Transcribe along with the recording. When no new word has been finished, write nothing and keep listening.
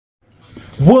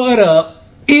What up?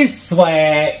 It's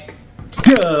Swag.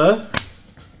 Duh.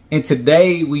 And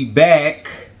today we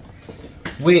back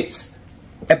with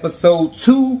episode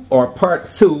 2 or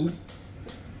part 2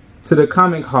 to the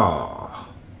comic haul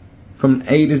from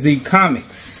A to Z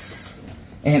Comics.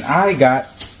 And I got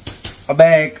a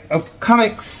bag of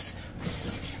comics,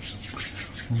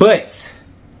 but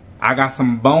I got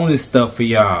some bonus stuff for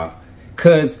y'all.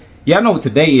 Cause y'all know what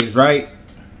today is, right?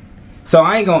 So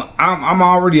I'm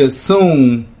already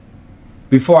assume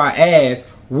before I ask,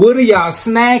 what are y'all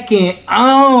snacking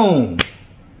on?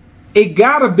 It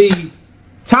gotta be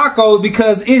tacos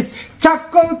because it's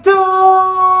Taco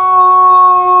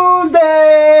Tuesday,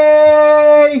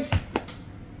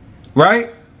 right?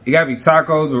 It gotta be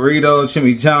tacos, burritos,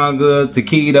 chimichangas,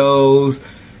 taquitos,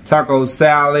 taco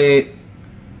salad.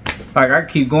 Like, I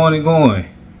keep going and going.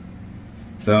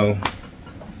 So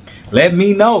let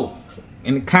me know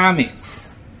in the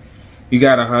comments. You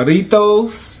got a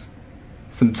Jarritos,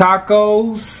 some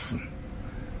tacos,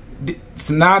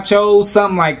 some nachos,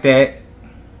 something like that.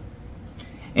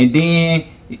 And then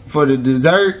for the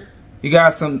dessert, you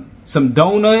got some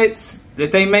donuts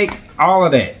that they make, all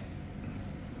of that.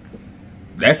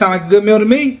 That sounds like a good meal to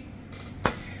me.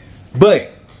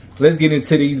 But let's get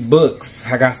into these books.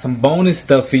 I got some bonus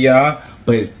stuff for y'all.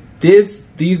 But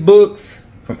these books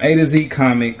from A to Z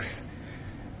Comics,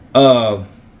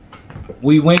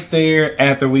 we went there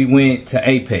after we went to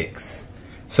Apex.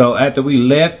 So after we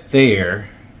left there,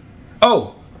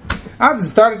 oh, I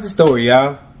just started the story,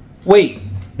 y'all. Wait,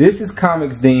 this is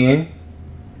Comics Den.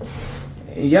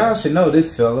 Y'all should know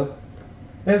this fella.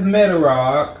 That's Meta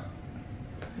Rock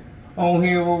on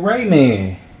here with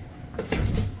Rayman.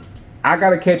 I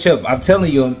gotta catch up. I'm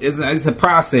telling you, it's a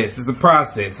process. It's a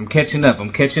process. I'm catching up.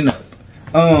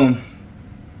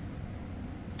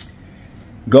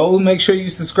 Go make sure you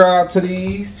subscribe to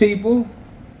these people.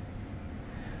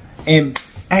 And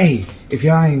hey, if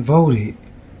y'all ain't voted,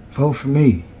 vote for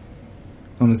me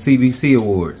on the CBC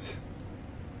Awards,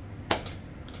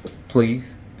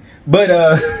 please. But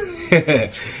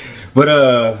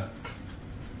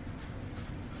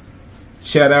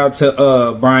shout out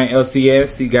to Brian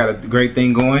LCS. He got a great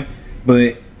thing going.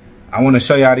 But I want to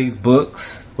show y'all these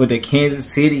books with the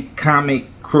Kansas City comic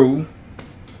crew.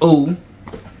 Ooh.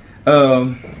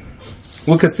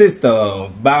 What consists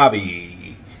of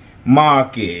Bobby,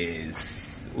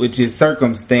 Marcus, which is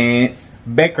Circumstance,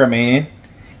 Beckerman,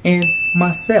 and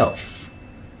myself.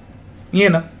 You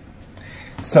know.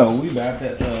 So we about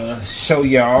to show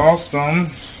y'all some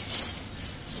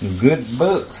good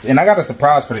books. And I got a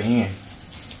surprise for the end.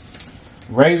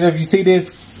 Razor, if you see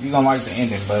this, you're gonna like the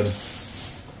ending, buddy.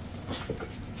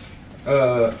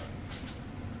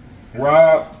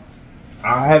 Rob,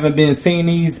 I haven't been seeing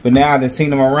these, but now I've been seeing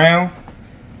them around,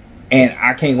 and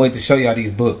I can't wait to show y'all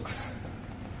these books.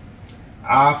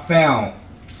 I found,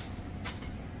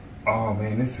 oh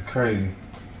man, this is crazy.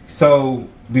 So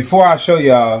before I show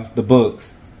y'all the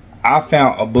books, I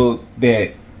found a book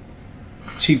that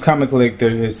Cheap Comic Collector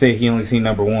has said he only seen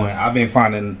 #1. I've been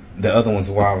finding the other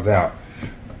ones while I was out.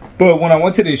 But when I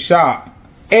went to this shop,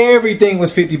 everything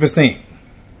was 50%.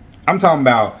 I'm talking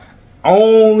about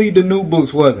only the new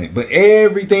books wasn't, but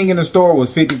everything in the store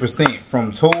was 50%.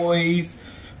 From toys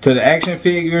to the action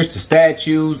figures to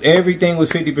statues, everything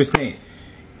was 50%.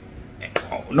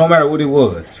 No matter what it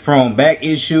was, from back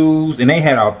issues, and they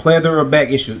had a plethora of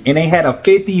back issues, and they had a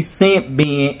 50-cent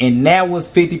bin, and that was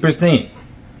 50%.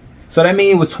 So that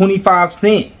means it was 25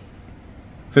 cents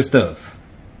for stuff.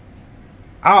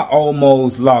 I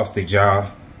almost lost it, y'all.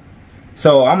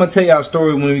 So I'm gonna tell y'all a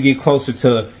story when we get closer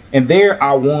to. And there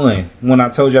I won when I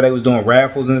told y'all they was doing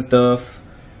raffles and stuff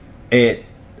at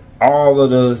all of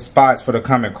the spots for the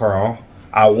comic crawl.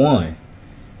 I won.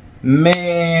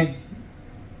 Man,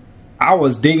 I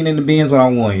was digging in the bins when I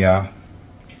won, y'all.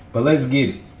 But let's get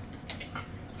it.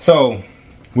 So,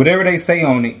 whatever they say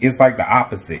on it, it's like the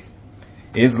opposite.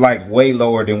 It's like way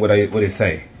lower than what it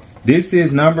say. This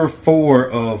is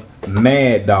 #4 of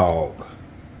Mad Dog.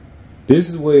 This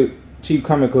is what Cheap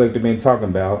Comic Collector been talking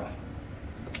about.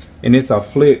 And it's a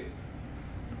flip.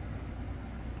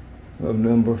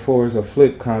 #4 is a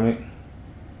flip comic.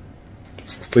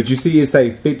 But you see it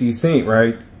say 50 cent,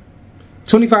 right?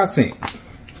 25 cent.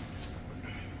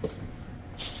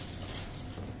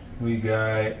 We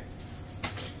got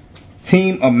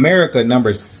Team America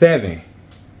 #7.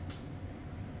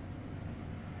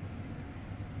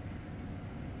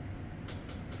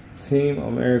 Team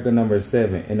America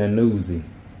 #7 in a newsie.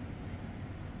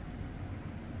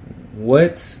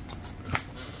 What?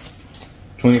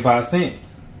 25 cents.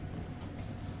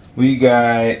 We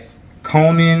got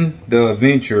Conan the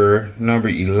Adventurer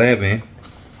 #11.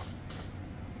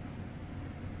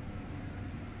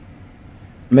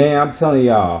 Man, I'm telling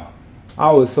y'all,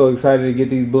 I was so excited to get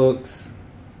these books.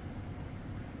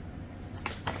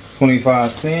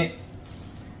 25¢.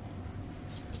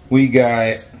 We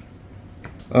got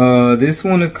this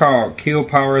one is called Kill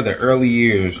Power: The Early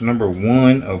Years, number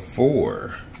 1 of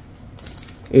 4.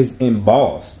 It's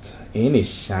embossed and it's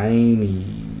shiny.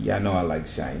 Y'all know I like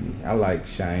shiny. I like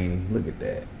shiny. Look at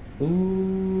that.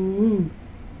 Ooh.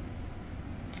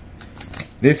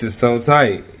 This is so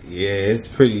tight. Yeah, it's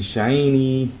pretty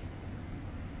shiny.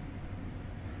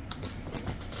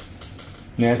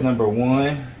 That's number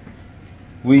 1.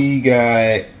 We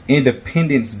got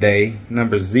Independence Day,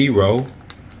 number 0.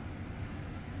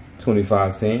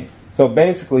 25¢. So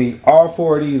basically, all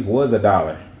 4 of these was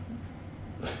 $1.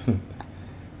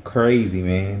 Crazy,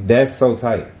 man. That's so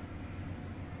tight.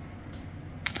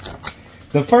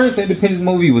 The first Independence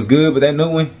movie was good, but that new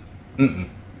one,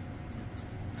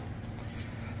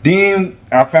 Then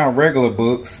I found regular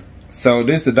books. So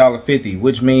this is $1.50,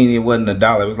 which means it wasn't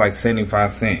 $1. It was like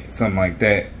 75 cents, something like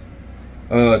that.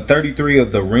 33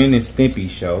 of the Ren and Stimpy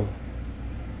show.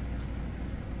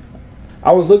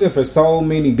 I was looking for so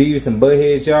many Beavis and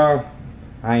Buttheads, y'all.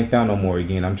 I ain't found no more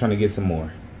again. I'm trying to get some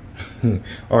more.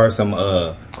 Or some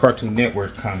Cartoon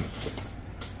Network comics.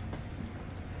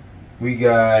 We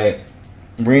got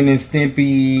Ren and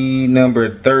Stimpy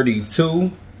number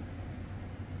 32.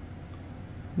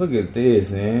 Look at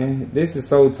this, man. This is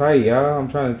so tight, y'all. I'm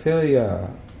trying to tell y'all.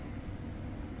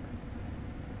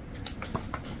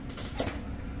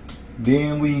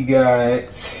 Then we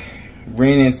got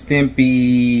Ren and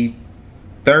Stimpy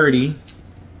 30.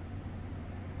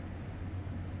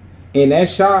 And that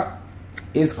shop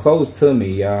is close to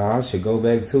me, y'all. I should go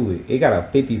back to it. It got a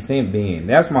 50-cent bin.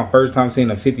 That's my first time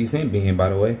seeing a 50-cent bin, by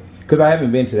the way. Because I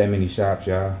haven't been to that many shops,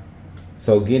 y'all.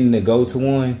 So getting to go to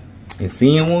one and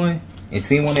seeing one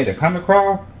at the comic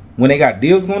crawl when they got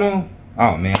deals going on,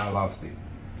 oh man, I lost it.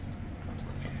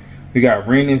 We got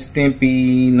Ren and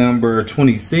Stimpy number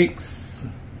 26.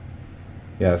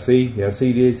 Y'all see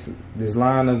this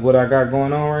line of what I got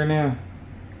going on right now?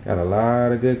 Got a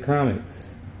lot of good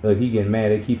comics. Look, he getting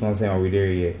mad. They keep on saying, "Are we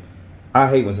there yet?" I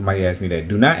hate when somebody asks me that.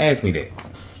 Do not ask me that.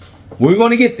 We're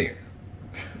gonna get there.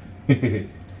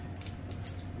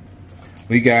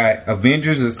 We got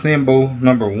Avengers Assemble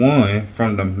number 1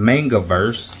 from the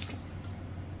Mangaverse.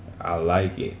 I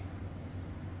like it.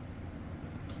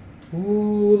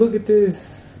 Ooh, look at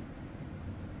this.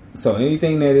 So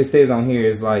anything that it says on here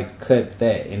is like cut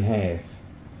that in half.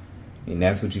 And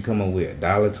that's what you come up with,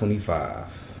 $1.25.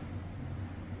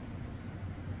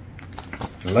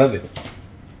 Love it.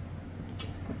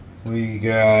 We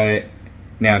got,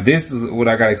 now this is what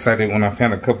I got excited when I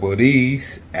found a couple of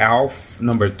these. Alf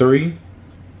number 3.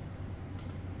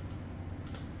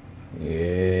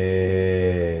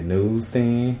 Yeah,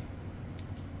 newsstand.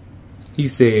 He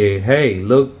said, "Hey,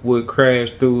 look what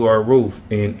crashed through our roof,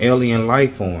 an alien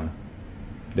life form.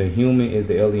 The human is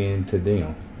the alien to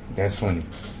them." That's funny.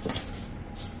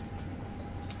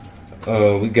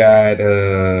 We got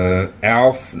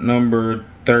Alf number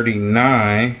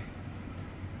 39.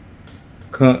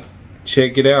 Come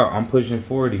check it out. I'm pushing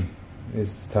 40.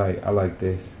 It's tight. I like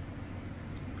this.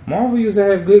 Marvel used to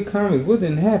have good comics. What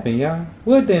didn't happen, y'all?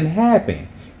 What didn't happen?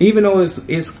 Even though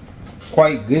it's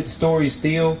quite good stories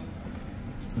still,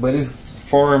 but it's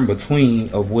far in between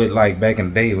of what, like, back in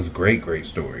the day, it was great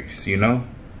stories, you know?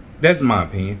 That's my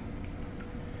opinion.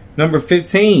 Number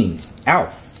 15,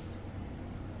 Alf.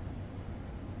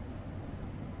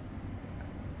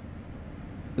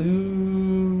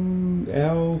 Ooh,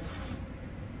 Alf.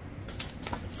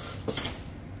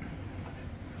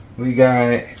 We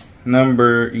got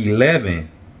number 11,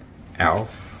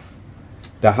 Alf.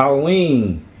 The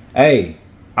Halloween. Hey,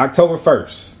 October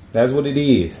 1st. That's what it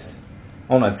is.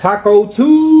 On a Taco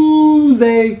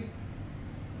Tuesday.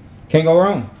 Can't go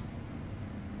wrong.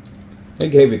 They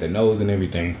gave it the nose and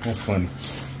everything. That's funny.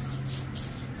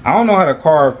 I don't know how to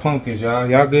carve pumpkins, y'all.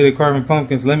 Y'all good at carving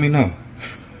pumpkins? Let me know.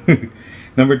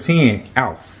 Number 10,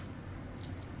 Alf.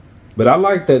 But I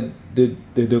like the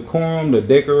decorum, the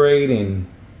decorate and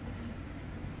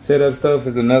set up stuff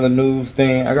is another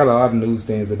newsstand. I got a lot of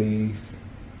newsstands of these.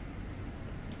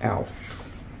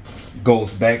 Alf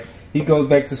goes back. He goes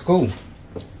back to school.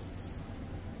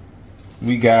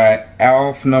 We got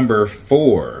Alf number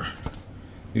 4.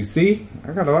 You see,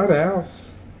 I got a lot of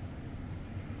Alfs.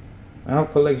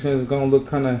 Alf collection is gonna look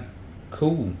kind of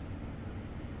cool.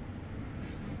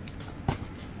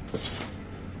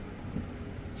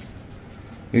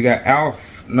 We got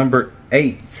Alf number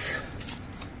 8.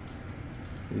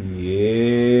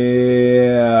 Yeah.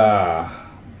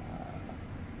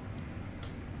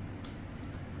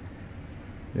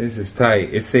 This is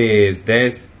tight. It says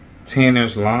that's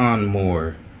Tanner's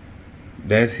lawnmower.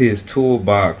 That's his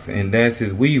toolbox, and that's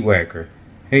his weed whacker.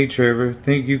 Hey Trevor,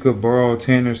 think you could borrow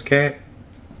Tanner's cat?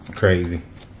 Crazy.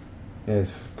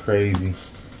 That's crazy.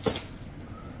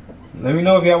 Let me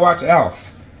know if y'all watch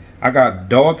Alf. I got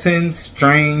Dalton's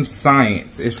Strange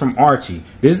Science. It's from Archie.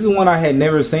 This is one I had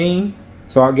never seen,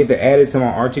 so I'll get to add it to my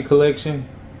Archie collection,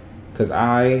 because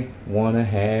I want to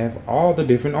have all the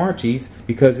different Archies,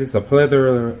 because it's a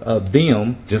plethora of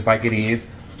them, just like it is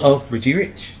of Richie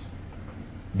Rich.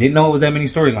 Didn't know it was that many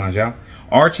storylines, y'all.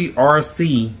 Archie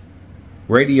RC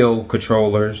radio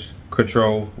controllers,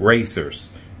 control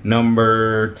racers,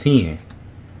 number 10.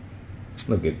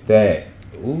 Look at that.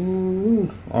 Ooh,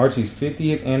 Archie's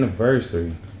 50th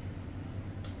anniversary.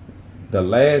 The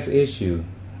last issue.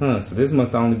 Huh, so this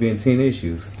must have only been 10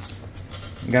 issues.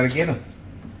 You gotta get them.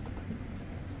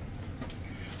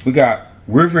 We got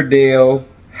Riverdale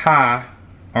High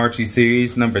Archie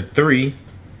series, number 3.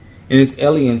 And it's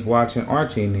aliens watching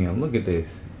Archie and them. Look at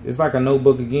this. It's like a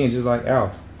notebook again, just like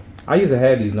Alf. I used to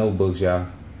have these notebooks, y'all.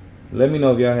 Let me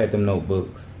know if y'all had them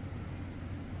notebooks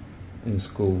in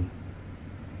school.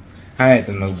 I had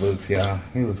them notebooks, y'all.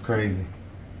 It was crazy.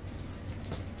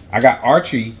 I got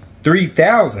Archie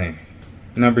 3000,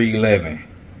 number 11.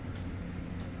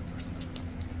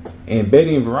 And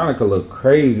Betty and Veronica look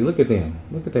crazy. Look at them.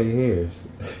 Look at their hairs.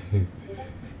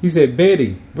 He said,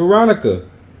 Betty, Veronica,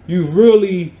 you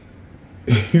really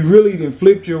done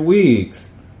flipped your wigs.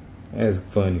 That's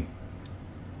funny.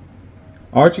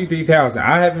 Archie 3000.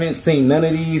 I haven't seen none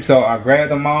of these, so I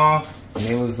grabbed them all. And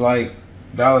it was like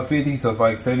 $1.50, so it's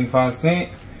like 75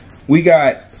 cents. We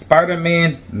got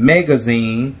Spider-Man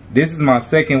Magazine. This is my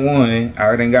second one. I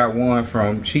already got one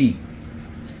from Cheap.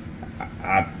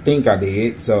 I think I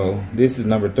did. So this is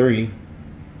number 3.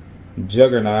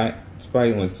 Juggernaut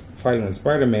fighting with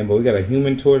Spider-Man, but we got a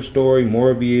Human Torch story,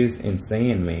 Morbius, and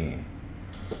Sandman.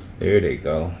 There they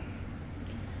go.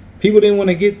 People didn't want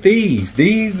to get these.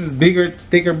 These is bigger,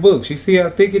 thicker books. You see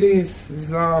how thick it is? This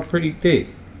is all pretty thick.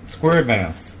 Square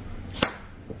bound.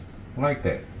 Like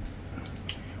that.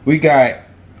 We got,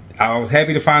 I was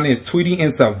happy to find this, Tweety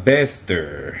and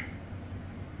Sylvester,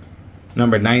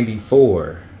 number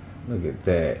 94. Look at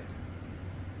that.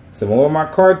 Some more of my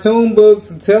cartoon books,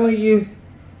 I'm telling you.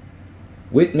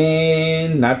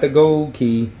 Whitman, not the gold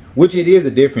key. Which it is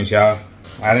a difference, y'all.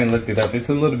 I didn't look it up. It's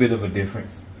a little bit of a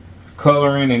difference.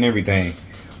 Coloring and everything.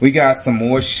 We got some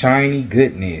more shiny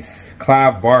goodness.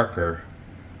 Clive Barker.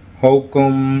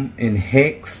 Hokum and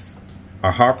Hex.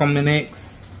 Or Hokum and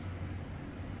Hex.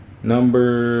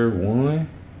 Number 1.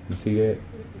 You see that?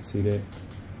 You see that?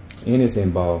 And it's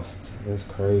embossed. That's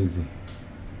crazy.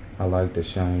 I like the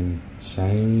shiny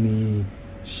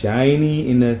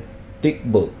in the thick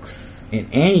books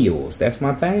and annuals. That's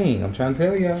my thing. I'm trying to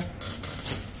tell y'all.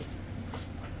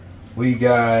 We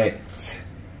got,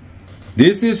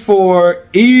 this is for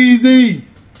Easy.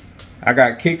 I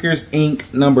got Kickers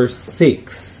Inc. number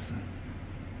 6.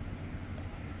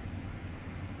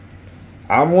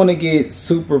 I want to get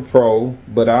Super Pro,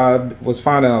 but I was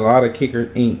finding a lot of Kicker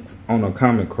Inc. on a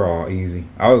Comic Crawl. Easy.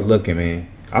 I was looking, man.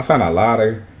 I found a lot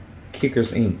of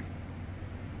Kickers Inc.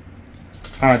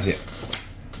 Project.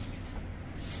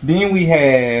 Then we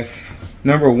have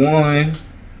number 1,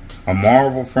 a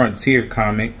Marvel Frontier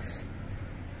Comics,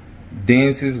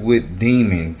 Dances with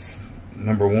Demons.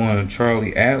 Number 1,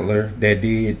 Charlie Adler, that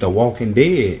did The Walking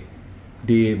Dead,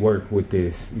 did work with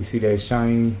this. You see that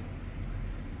shiny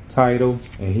title,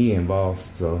 and he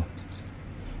embossed. So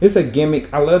it's a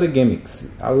gimmick. I love the gimmicks.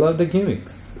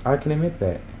 I can admit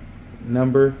that.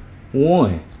 Number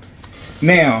 1.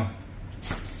 Now,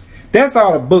 that's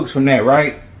all the books from that,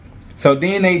 right? So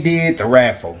then they did the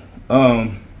raffle.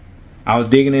 I was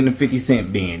digging in the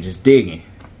 50-cent bin, just digging.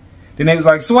 Then they was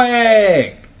like,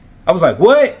 swag. I was like,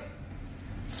 what?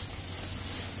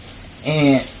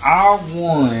 And I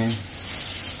won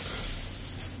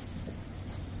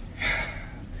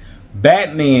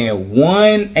Batman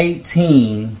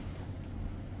 118,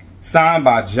 signed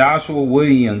by Joshua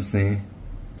Williamson.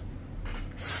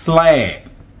 Slab.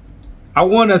 I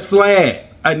won a slab.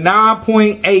 A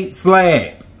 9.8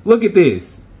 slab. Look at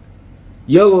this.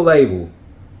 Yellow label.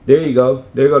 There you go.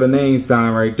 There go the name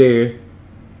sign right there.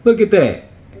 Look at that.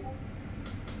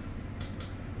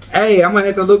 Hey, I'm gonna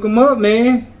have to look them up,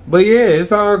 man. But yeah,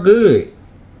 it's all good.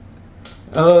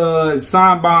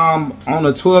 Sign bomb on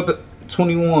the 12th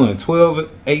 21,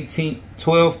 12/18,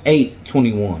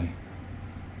 12/8/21.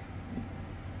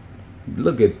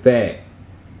 Look at that.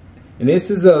 And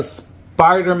this is a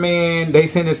Spider-Man. They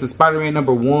sent us a Spider-Man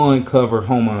number 1 cover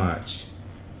homage.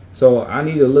 So I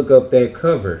need to look up that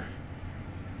cover.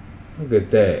 Look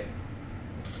at that.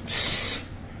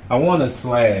 I want a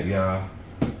slab, y'all.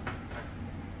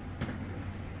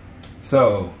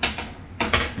 So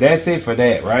that's it for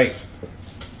that, right?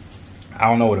 I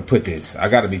don't know where to put this. I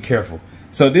gotta be careful.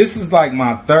 So this is like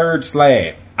my third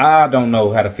slab. I don't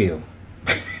know how to feel.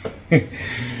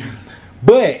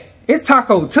 But it's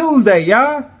Taco Tuesday,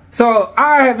 y'all. So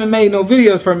I haven't made no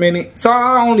videos for a minute. So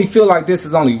I only feel like this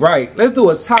is only right. Let's do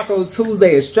a Taco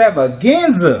Tuesday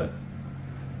extravaganza.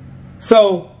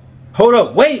 So, hold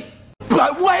up, wait.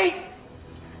 But wait,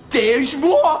 there's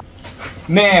more.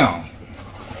 Now,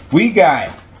 we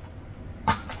got,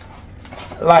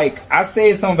 like I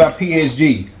said something about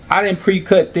PSG. I didn't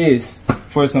pre-cut this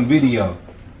for some video.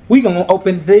 We gonna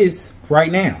open this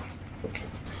right now.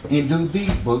 And do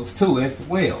these books too as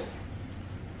well.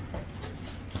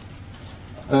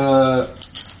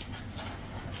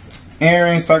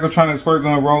 Aaron, Psychotronic Squirt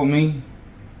Gun wrote me.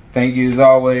 Thank you as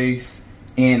always.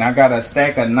 And I got a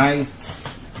stack of nice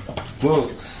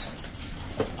books.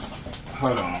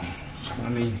 Hold on.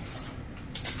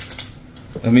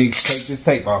 Let me take this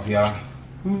tape off, y'all.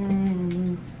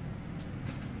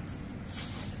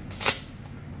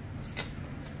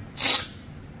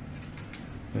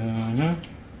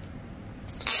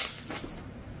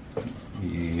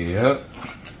 Yep.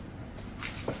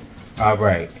 All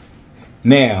right.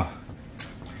 Now,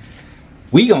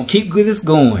 we gonna keep this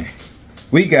going.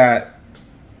 We got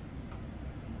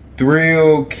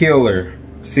Thrill Killer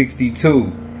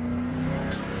 62.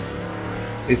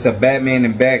 It's a Batman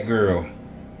and Batgirl.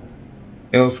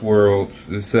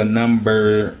 Elseworlds. It's a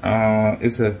number.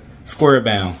 It's a square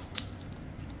bound.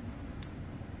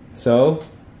 So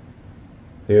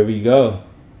there we go.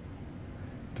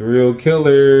 Thrill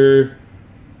Killer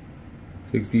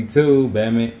 62.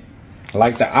 Batman. I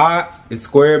like the art. It's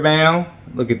square bound.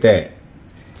 Look at that.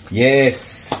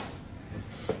 Yes.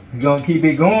 We're gonna keep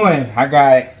it going. I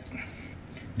got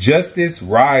Justice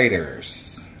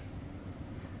Riders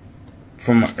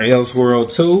from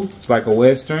Elseworld 2. It's like a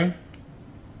Western.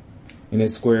 And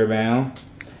it's square bound.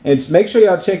 And make sure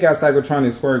y'all check out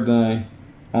Psychotronic Squirt Gun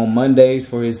on Mondays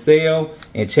for his sale.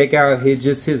 And check out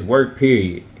his work,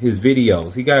 period. His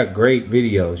videos. He got great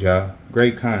videos, y'all.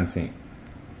 Great content.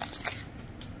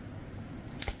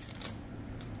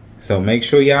 So make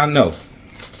sure y'all know.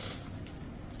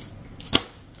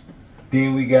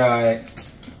 Then we got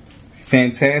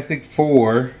Fantastic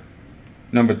Four,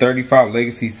 number 35,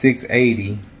 Legacy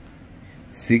 680,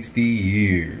 60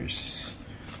 years.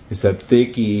 It's a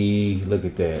thickie. Look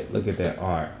at that. Look at that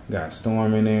art. Got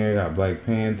Storm in there. Got Black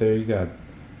Panther. You got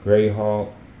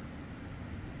Greyhawk.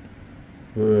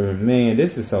 Man,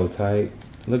 this is so tight.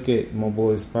 Look at my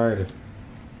boy Spider.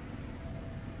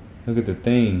 Look at the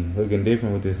thing. Looking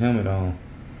different with this helmet on.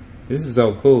 This is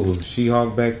so cool.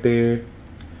 She-Hulk back there.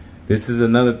 This is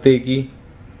another thickie.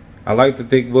 I like the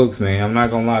thick books, man. I'm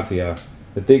not gonna lie to y'all.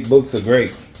 The thick books are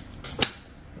great.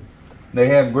 They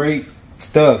have great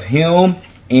stuff. Him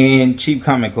and Cheap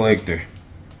Comic Collector.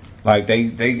 Like they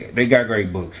got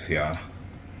great books, y'all.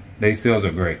 They sales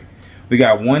are great. We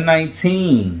got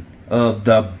 119 of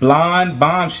the Blonde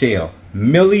Bombshell.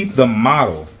 Millie the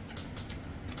Model.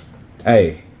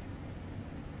 Hey.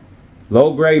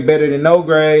 Low grade better than no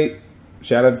grade.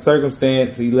 Shout out to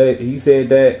Circumstance. He said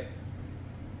that.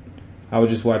 I was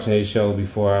just watching his show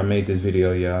before I made this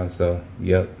video, y'all. So,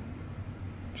 yep.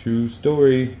 True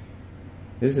story.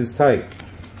 This is tight.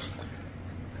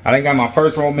 I done got my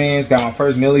first romance, got my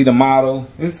first Millie the Model.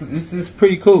 This is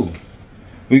pretty cool.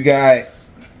 We got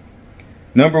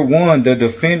number 1, The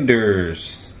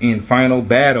Defenders in Final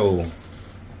Battle.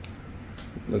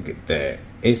 Look at that.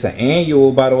 It's an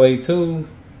annual, by the way, too.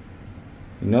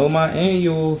 You know my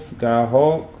annuals. Got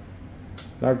Hulk,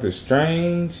 Doctor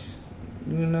Strange,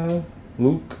 you know,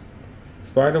 Luke,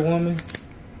 Spider-Woman.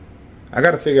 I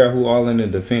gotta figure out who all in the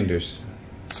Defenders.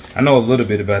 I know a little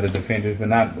bit about the Defenders, but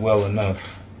not well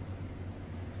enough.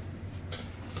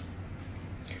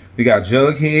 We got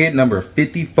Jughead, number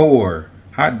 54.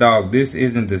 Hot Dog, this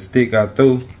isn't the stick I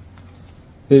threw.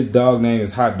 His dog name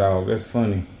is Hot Dog. That's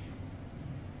funny.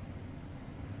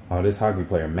 Oh, this hockey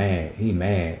player mad. He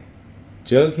mad.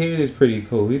 Jughead is pretty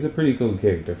cool. He's a pretty cool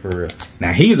character for real.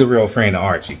 Now he's a real friend of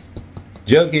Archie.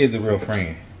 Jughead's a real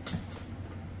friend.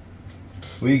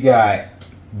 We got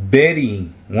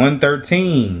Betty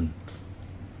 113.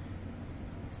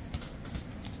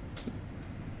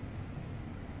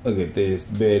 Look at this,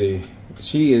 Betty.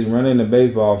 She is running the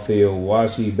baseball field while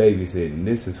she babysitting.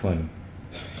 This is funny.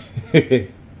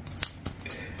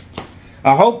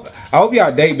 I hope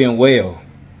y'all day been well.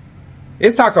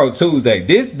 It's Taco Tuesday.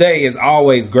 This day is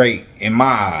always great in my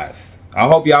eyes. I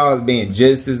hope y'all is being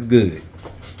just as good.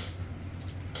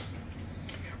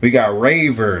 We got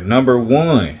Raver,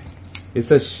 #1.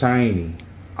 It's a shiny.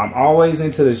 I'm always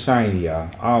into the shiny, y'all.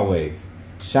 Always.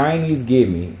 Shinies get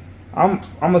me. I'm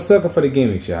a sucker for the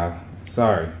gimmicks, y'all.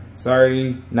 Sorry.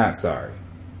 Sorry, not sorry.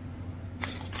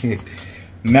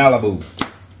 Malibu.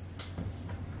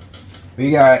 We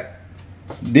got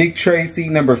Dick Tracy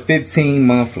 #15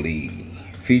 monthly,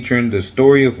 featuring the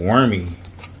story of Wormy.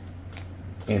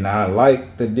 And I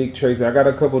like the Dick Tracy. I got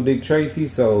a couple Dick Tracy,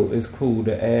 so it's cool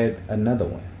to add another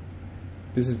one.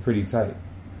 This is pretty tight.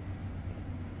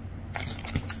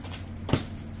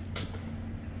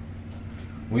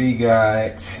 We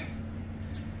got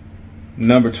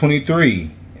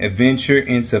 #23, Adventure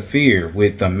into Fear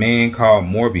with a man called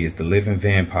Morbius, the living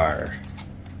vampire.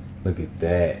 Look at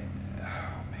that.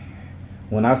 Oh, man.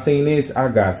 When I seen this, I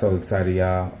got so excited,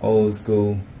 y'all. Old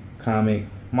school comic.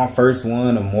 My first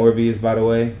one of Morbius, by the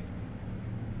way.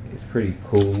 It's pretty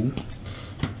cool.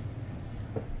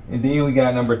 And then we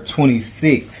got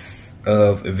 #26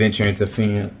 of Adventure into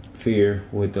Fear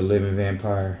with the living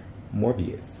vampire,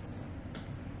 Morbius.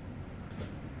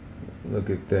 Look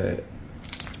at that.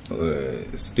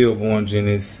 Stillborn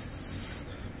Genesis,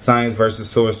 Science versus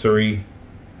Sorcery.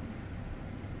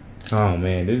 Oh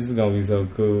man, this is gonna be so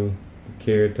cool.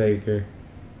 Caretaker.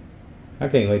 I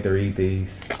can't wait to read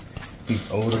these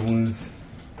older ones.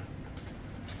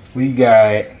 We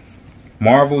got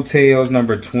Marvel Tales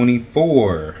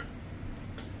 #24.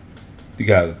 You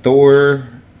got Thor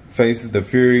faces the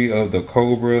fury of the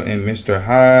Cobra and Mr.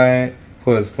 Hyde,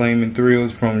 plus flaming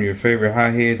thrills from your favorite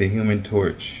hothead, the Human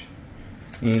Torch.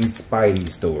 In Spidey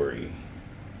story.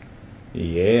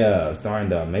 Yeah, starring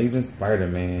the Amazing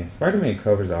Spider-Man. Spider-Man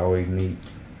covers are always neat.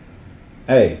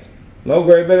 Hey, low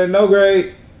grade better than no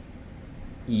grade.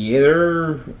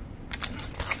 Yeah.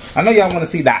 I know y'all want to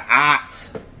see the art.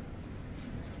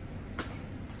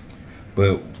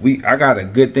 But I got a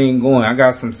good thing going. I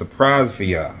got some surprise for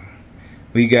y'all.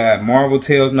 We got Marvel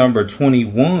Tales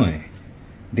 #21.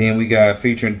 Then we got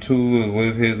featuring two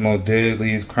with his most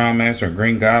deadliest crime master,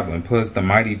 Green Goblin, plus the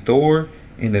mighty Thor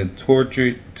and the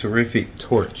terrific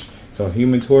Torch. So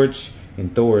Human Torch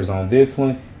and Thor is on this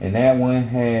one, and that one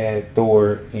had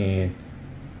Thor and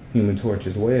Human Torch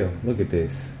as well. Look at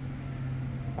this.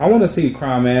 I want to see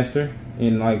Crime Master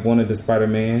in like one of the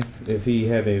Spider-Mans if he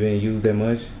haven't been used that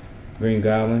much. Green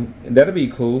Goblin. That'll be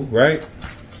cool, right?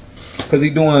 Because he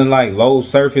doing like low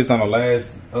surface on the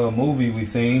last movie we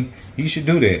seen. He should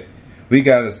do that. We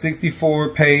got a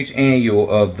 64-page annual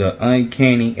of the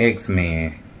Uncanny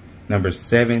X-Men,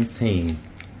 #17.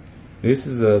 This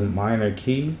is a minor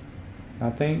key,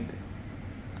 I think.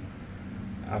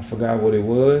 I forgot what it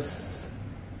was.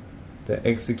 The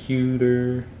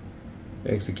Executioner.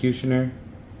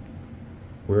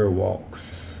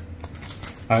 Werewolves.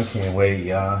 I can't wait,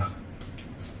 y'all.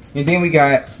 And then we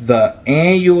got the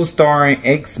annual starring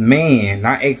X-Men,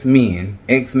 not X-Men,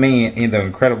 X-Men and the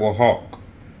Incredible Hulk.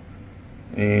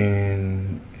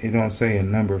 And it don't say a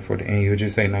number for the annual,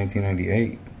 just say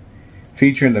 1998.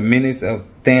 Featuring the menace of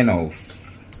Thanos.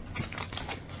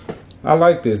 I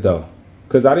like this though,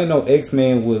 because I didn't know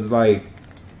X-Men was like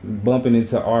bumping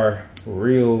into our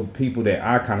real people that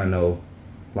I kind of know,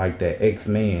 like that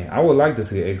X-Men. I would like to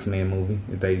see an X-Men movie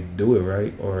if they do it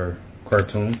right, or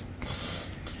cartoon.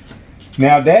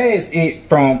 Now that is it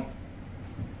from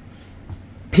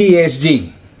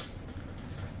PSG,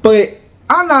 but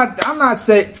I'm not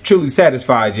truly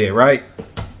satisfied yet, right?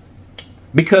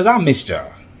 Because I missed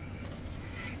y'all,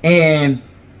 and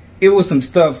it was some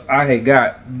stuff I had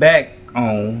got back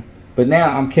on, but now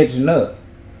I'm catching up,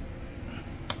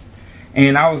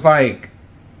 and I was like,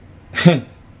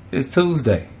 it's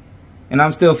Tuesday, and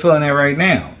I'm still feeling that right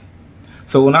now.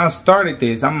 So when I started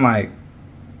this, I'm like,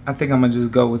 I think I'm gonna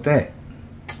just go with that.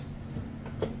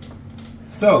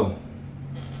 So,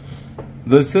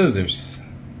 the scissors.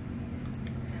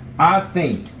 I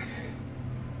think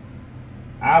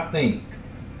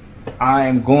I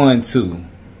am going to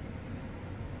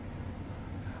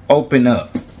open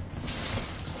up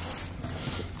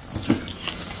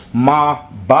my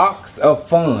box of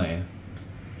fun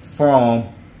from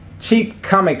Cheap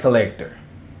Comic Collector.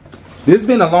 This has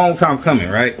been a long time coming,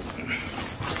 right?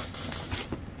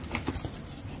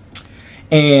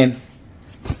 And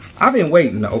I've been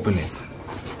waiting to open this.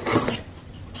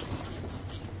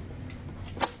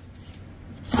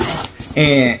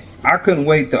 And I couldn't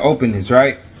wait to open this,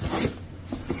 right?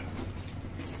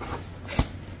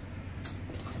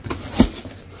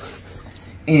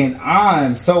 And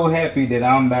I'm so happy that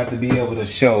I'm about to be able to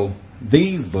show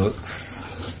these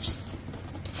books.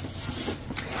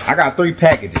 I got 3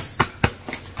 packages.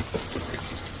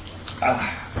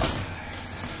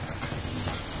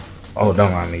 Oh,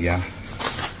 don't mind me, y'all.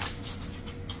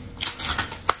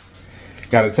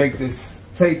 Gotta take this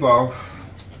tape off.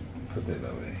 Put that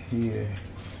over here.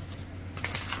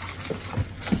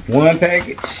 One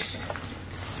package.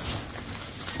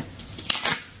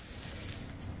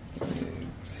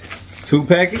 Two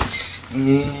package.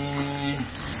 And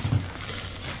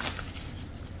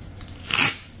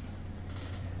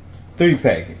three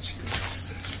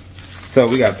packages. So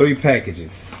we got three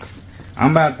packages.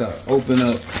 I'm about to open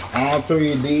up all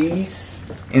three of these.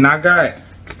 And I got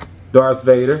Darth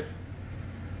Vader.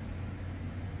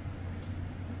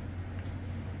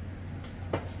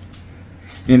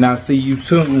 And I see you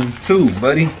soon too,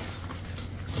 buddy.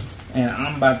 And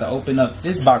I'm about to open up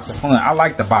this box of fun. I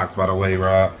like the box, by the way,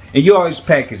 Rob. And you always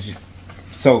package it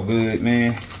so good,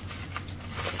 man.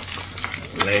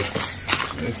 Let's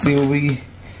see what we...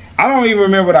 I don't even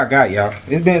remember what I got, y'all.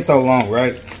 It's been so long,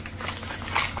 right?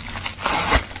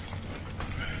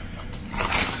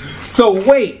 So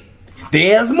wait,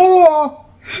 there's more.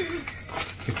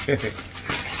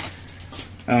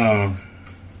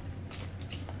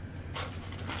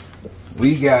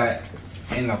 We got,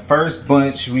 in the first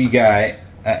bunch, we got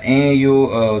an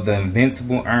annual of the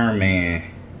Invincible Iron Man,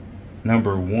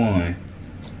 #1.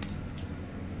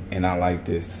 And I like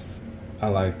this. I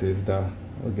like this, though.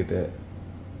 Look at that.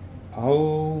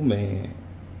 Oh, man.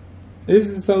 This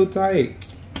is so tight.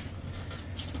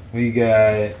 We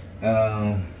got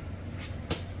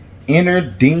Inner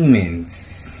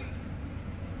Demons.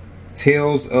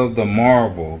 Tales of the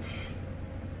Marvels.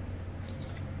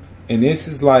 And this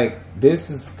is like, this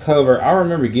is cover. I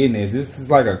remember getting this. This is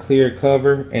like a clear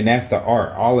cover, and that's the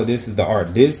art. All of this is the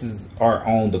art. This is art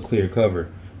on the clear cover,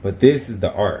 but this is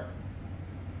the art.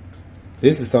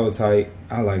 This is so tight.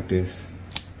 I like this.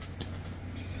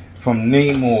 From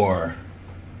Namor.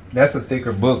 That's a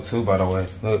thicker book too, by the way.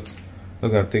 Look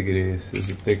how thick it is. It's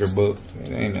a thicker book.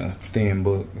 It ain't a thin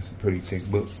book. It's a pretty thick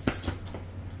book.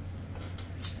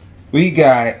 We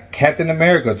got Captain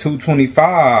America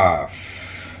 225.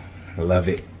 I love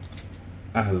it.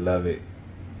 I love it.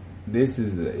 This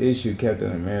is the issue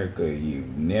Captain America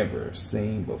you've never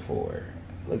seen before.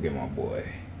 Look at my boy.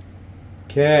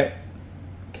 Cap's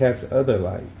other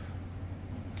life.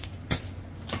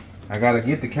 I gotta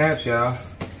get the caps, y'all.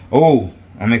 Oh,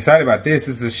 I'm excited about this.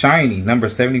 This is shiny, number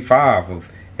 75 of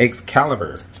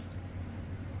Excalibur.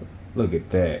 Look at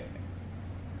that.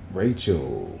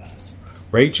 Rachel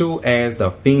as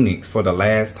the Phoenix for the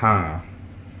last time.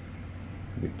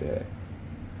 Look at that.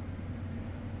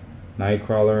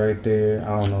 Nightcrawler right there.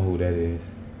 I don't know who that is.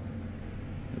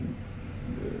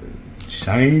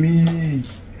 Shiny.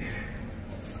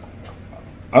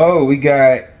 Oh, we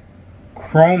got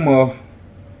Chrono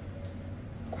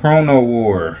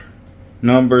War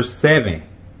 #7.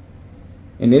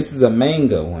 And this is a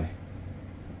manga one.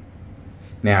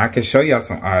 Now I can show y'all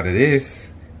some art of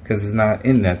this because it's not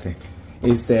in nothing.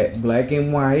 It's that black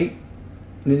and white.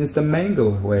 And it's the manga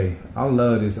way. I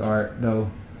love this art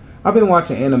though. I've been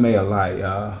watching anime a lot,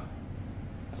 y'all.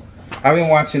 I've been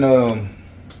watching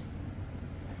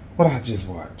what I just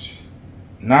watched?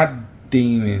 Not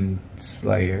Demon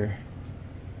Slayer.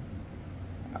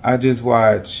 I just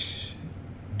watched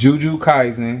Jujutsu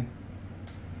Kaisen.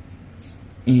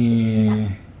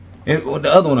 And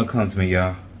the other one that comes to me,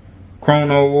 y'all.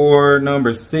 Chrono War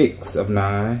 #6 of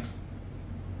 9.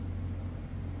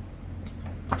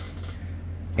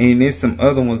 And there's some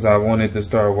other ones I wanted to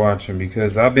start watching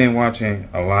because I've been watching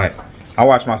a lot. I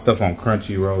watch my stuff on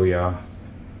Crunchyroll, y'all.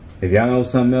 If y'all know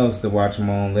something else to watch them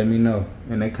on, let me know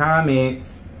in the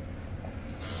comments.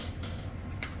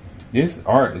 This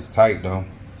art is tight, though.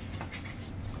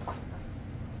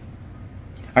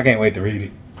 I can't wait to read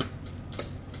it.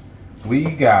 We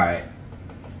got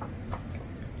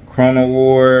Chrono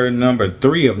War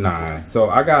 #3 of 9. So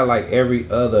I got like every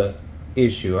other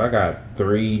issue. I got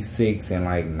 3, 6, and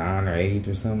like 9 or 8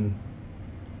 or something.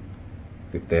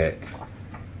 Look at that.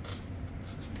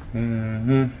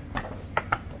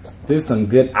 This is some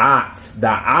good art. The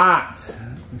art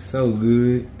is so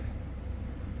good.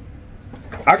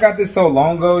 I got this so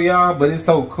long ago, y'all, but it's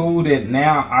so cool that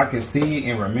now I can see it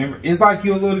and remember. It's like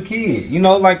you're a little kid, you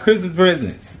know, like Christmas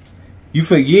presents. You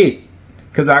forget,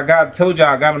 cause told y'all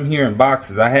I got them here in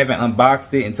boxes. I haven't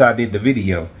unboxed it until I did the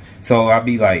video. So I'll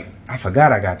be like, I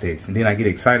forgot I got this, and then I get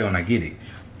excited when I get it.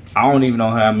 I don't even know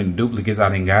how many duplicates I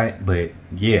didn't got, but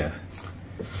yeah.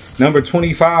 Number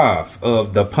 25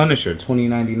 of The Punisher,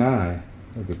 2099.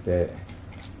 Look at that.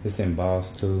 It's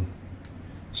embossed too.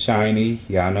 Shiny,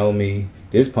 y'all know me.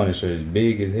 This Punisher is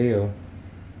big as hell.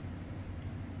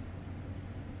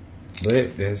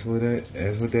 But that's what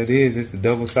that is. It's a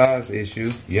double size issue.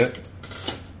 Yep.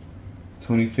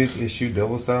 25th issue,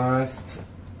 double sized.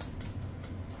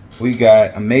 We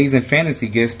got Amazing Fantasy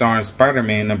guest starring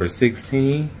Spider-Man number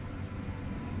 16.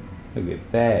 Look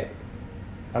at that.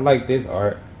 I like this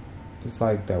art. It's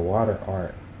like the water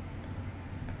art.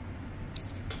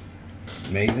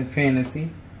 Amazing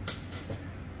Fantasy.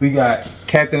 We got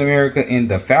Captain America and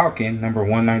the Falcon number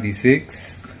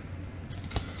 196.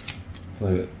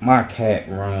 Look, my cap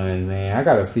run, man. I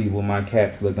gotta see what my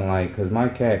cap's looking like, because my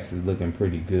cap's is looking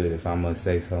pretty good, if I must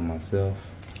say so myself.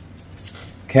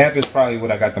 Cap is probably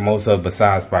what I got the most of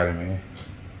besides Spider-Man.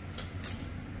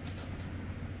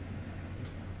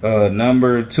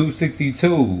 Number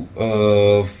 262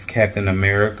 of Captain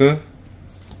America.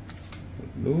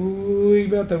 Ooh, he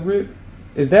about to rip.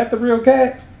 Is that the real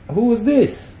Cap? Who is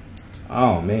this?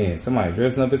 Oh man, somebody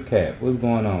dressing up his Cap. What's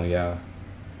going on, y'all?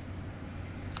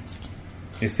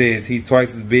 It says he's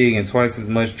twice as big and twice as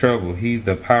much trouble. He's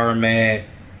the power mad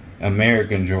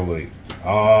American droid.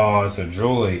 Oh, it's a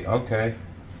droid. Okay.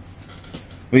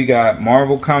 We got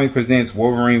Marvel Comics presents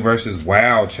Wolverine versus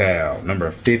Wild Child, number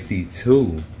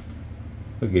 52.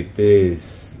 Look at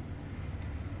this.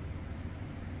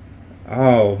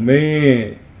 Oh,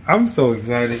 man. I'm so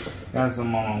excited. Got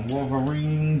some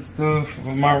Wolverine stuff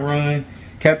for my run.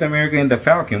 Captain America and the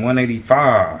Falcon,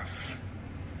 185.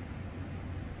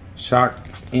 Shock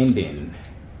ending.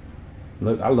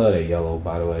 Look, I love that yellow,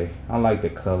 by the way. I like the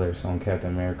colors on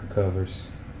Captain America covers.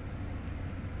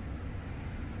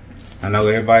 I know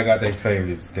everybody got their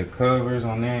favorites. The covers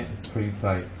on that, it's pretty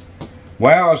tight.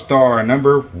 Wild Star,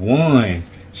 number 1.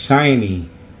 Shiny.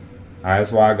 Alright,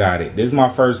 that's why I got it. This is my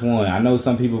first one. I know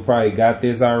some people probably got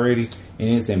this already,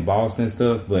 and it's embossed and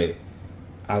stuff, but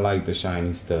I like the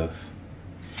shiny stuff.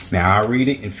 Now, I'll read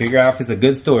it and figure out if it's a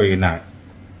good story or not.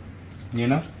 You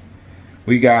know?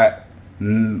 We got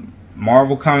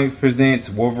Marvel Comics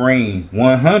presents Wolverine,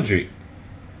 100.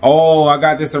 Oh, I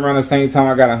got this around the same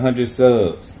time I got 100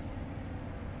 subs.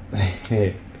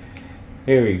 Here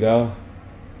we go.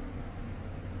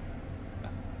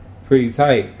 Pretty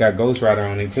tight. Got Ghost Rider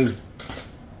on it too.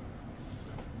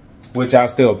 Which I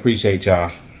still appreciate y'all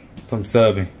from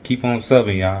subbing. Keep on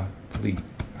subbing, y'all. Please.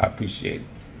 I appreciate it.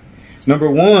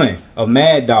 Number 1 of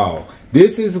Mad Dog.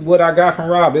 This is what I got from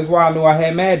Rob. This is why I knew I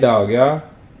had Mad Dog, y'all.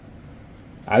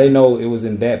 I didn't know it was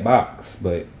in that box,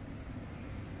 but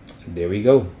there we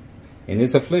go. And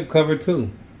it's a flip cover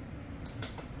too.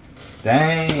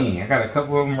 Dang, I got a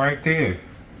couple of them right there.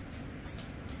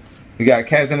 We got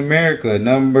Captain America,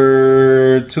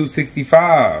 number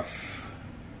 265.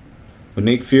 With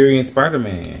Nick Fury and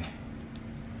Spider-Man.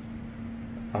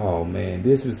 Oh man,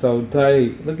 this is so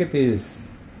tight. Look at this.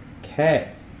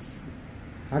 Caps.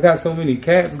 I got so many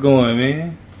caps going,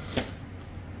 man.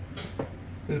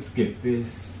 Let's skip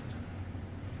this.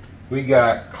 We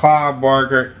got Clive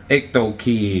Barker, Ecto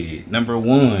Kid, number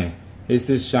 1. This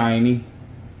is shiny.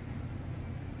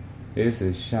 This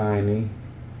is shiny.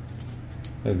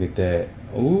 Look at that.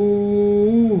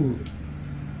 Ooh.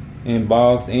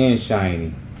 Embossed and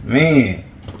shiny. Man.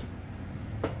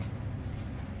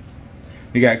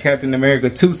 We got Captain America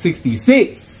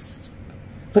 266.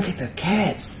 Look at the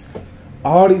caps.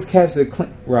 All these caps are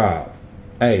clean. Rob.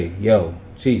 Hey, yo.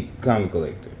 Cheap comic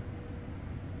collector.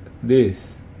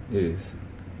 This is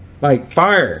like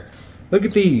fire. Look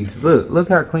at these. Look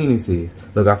how clean this is.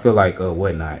 Look, I feel like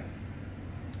Whatnot.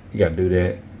 You gotta do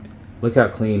that. Look how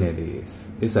clean it is.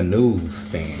 It's a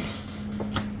newsstand.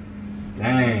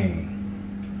 Dang.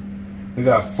 We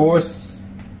got Force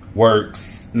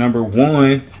Works, number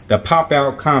 1, the pop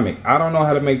out comic. I don't know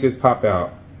how to make this pop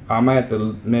out. I'm gonna have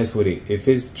to mess with it. If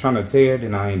it's trying to tear,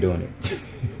 then I ain't doing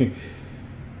it.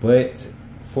 But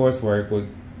Force Work with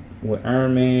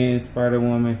Iron Man,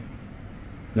 Spider-Woman,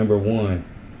 number 1.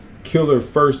 Killer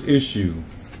first issue.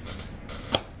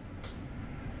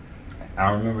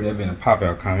 I remember that being a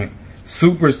pop-out comic.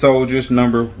 Super Soldiers,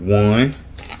 number 1.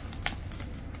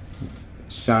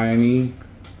 Shiny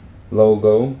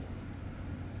logo.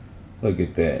 Look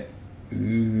at that.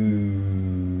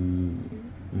 Ooh.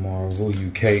 Marvel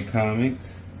UK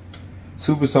Comics.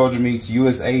 Super Soldier meets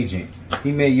U.S. Agent.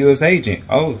 He met U.S. Agent.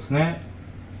 Oh, snap.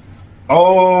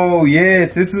 Oh,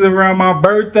 yes. This is around my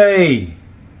birthday.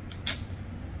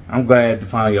 I'm glad to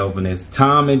finally open this.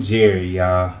 Tom and Jerry,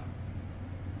 y'all.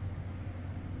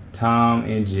 Tom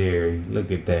and Jerry.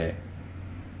 Look at that.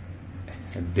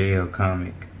 A Dale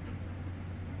comic.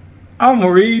 I'm going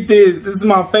to read this. This is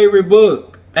my favorite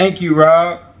book. Thank you,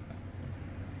 Rob.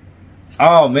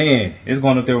 Oh, man. It's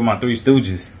going up there with my Three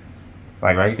Stooges.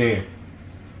 Like right there.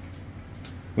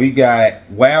 We got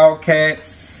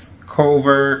Wildcats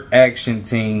Covert Action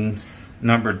Teams,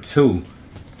 number 2.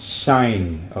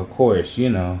 Shiny. Of course, you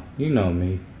know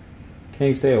me.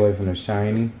 Can't stay away from the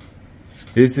shiny.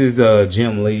 This is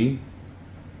Jim Lee.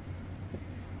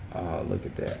 Oh, look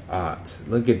at that art.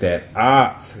 Look at that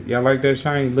art. Y'all like that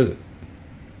shiny? Look.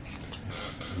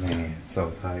 Man,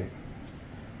 so tight.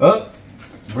 Up.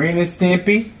 Ren and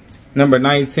Stimpy. Number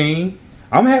 19.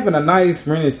 I'm having a nice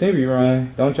Ren and Stimpy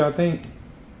run. Don't y'all think?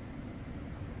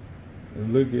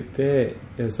 Look at that.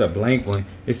 It's a blank one.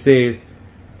 It says,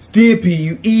 Stimpy,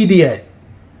 you idiot.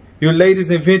 Your latest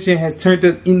invention has turned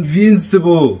us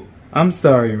invincible. I'm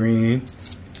sorry, Ren.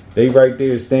 They right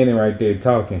there, standing right there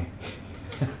talking.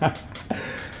 I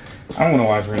want to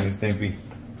watch Ren and Stimpy.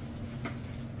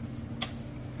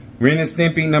 Ren and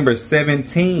Stimpy number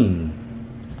 17.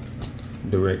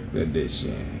 Direct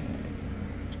edition.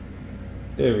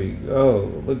 There we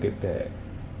go. Look at that.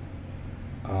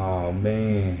 Oh,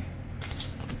 man.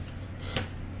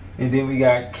 And then we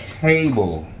got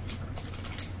Cable.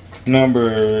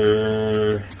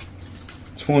 Number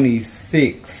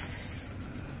 26.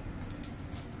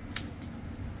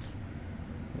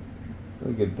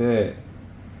 Look at that.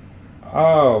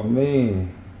 Oh,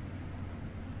 man.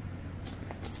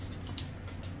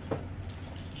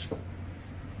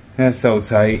 That's so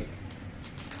tight.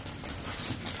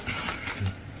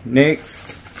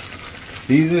 Next,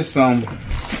 these are some.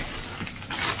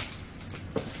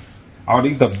 Oh,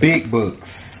 these are big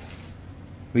books.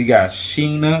 We got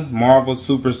Sheena, Marvel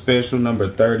Super Special number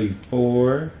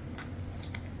 34.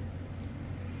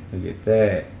 Look at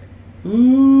that.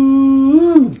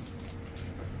 Ooh.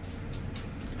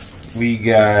 We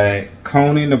got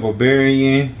Conan the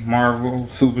Barbarian, Marvel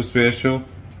Super Special.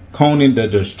 Conan the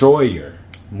Destroyer,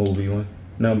 movie one,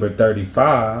 number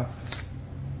 35.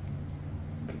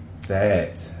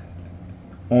 That.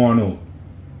 Arnold,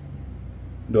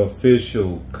 the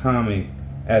official comic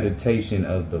adaptation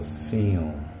of the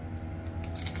film.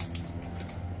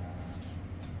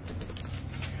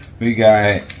 We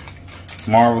got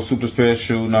Marvel Super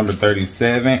Special number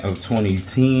 37 of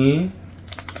 2010.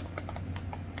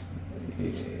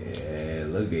 Yeah,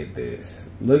 look at this.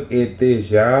 Look at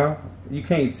this, y'all. You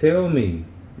can't tell me.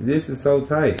 This is so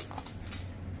tight.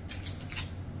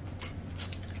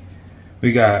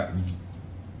 We got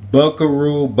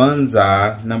Buckaroo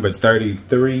Banzai number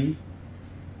 33.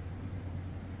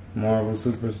 Marvel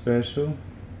Super Special.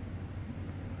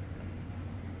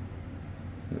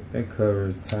 That cover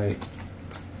is tight.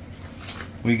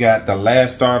 We got The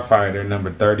Last Starfighter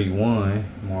number 31.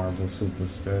 Marvel Super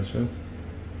Special.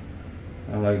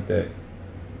 I like that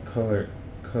color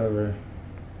cover.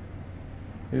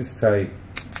 It's tight.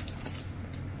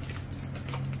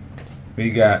 We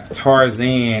got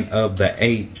Tarzan of the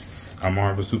Apes. A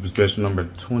Marvel Super Special number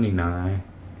 29.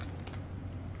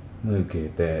 Look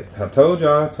at that. I told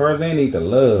y'all, Tarzan need the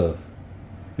love.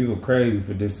 People crazy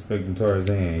for disrespecting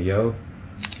Tarzan, yo.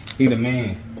 He the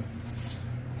man.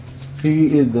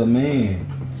 He is the man.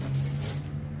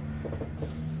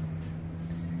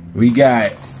 We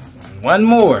got one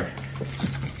more.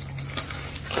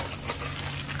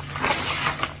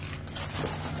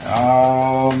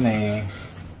 Oh, man.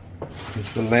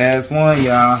 It's the last one,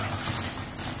 y'all.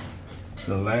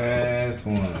 The last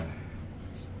one.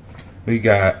 We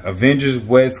got Avengers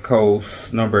West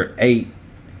Coast number 8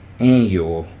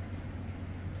 annual.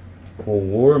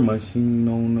 War Machine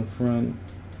on the front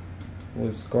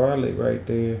with Scarlet right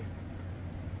there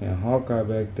and Hawkeye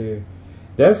back there.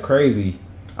 That's crazy.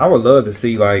 I would love to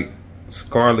see like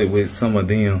Scarlet with some of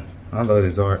them. I love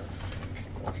this art.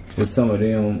 With some of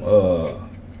them,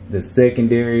 the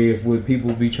secondary of what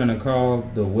people be trying to call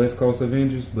the West Coast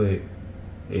Avengers, but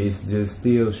it's just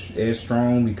still as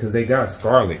strong because they got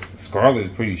Scarlet. Scarlet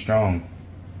is pretty strong.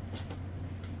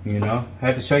 You know,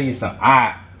 had to show you some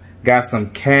art. Got some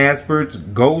Casper's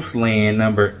Ghostland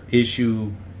number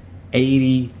issue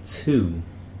 82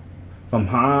 from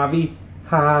Javi.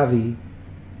 How you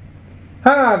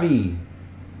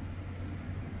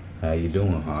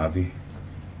doing, Javi?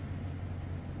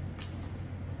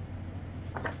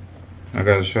 I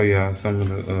gotta show y'all some of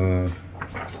the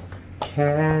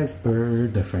Casper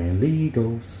the Friendly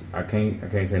Ghost. I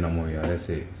can't say no more, y'all. That's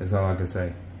it. That's all I can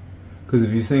say. Cause if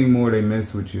you sing more, they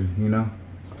mess with you, you know?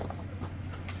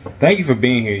 Thank you for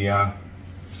being here, y'all.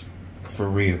 For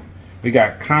real. We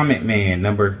got Comet Man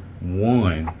number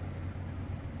 1.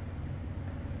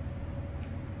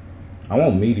 I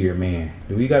want Meteor Man.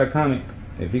 Do we got a comic?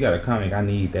 If he got a comic, I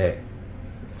need that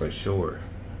for sure.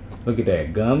 Look at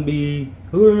that. Gumby.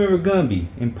 Who remember Gumby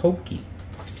and Pokey?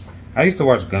 I used to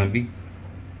watch Gumby.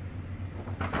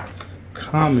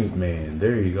 Comet Man.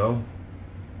 There you go.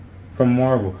 From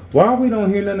Marvel. Why we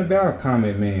don't hear nothing about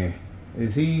Comet Man?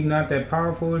 Is he not that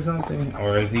powerful or something?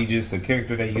 Or is he just a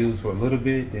character they use for a little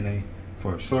bit, then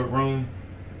for a short run?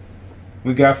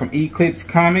 We got from Eclipse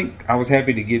Comic. I was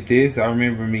happy to get this. I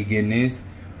remember me getting this.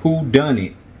 Who Done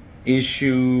It?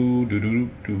 Issue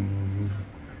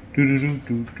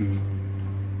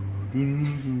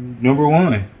number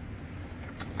 1.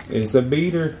 It's a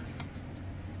beater.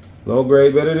 Low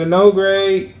grade better than no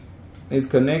grade. It's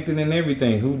connected and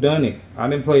everything. Who Done It? I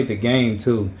didn't play the game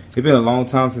too. It's been a long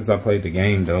time since I played the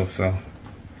game though, so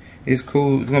it's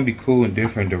cool. It's gonna be cool and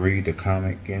different to read the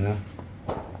comic, you know.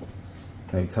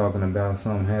 They talking about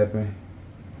something happened.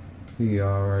 He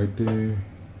all right there.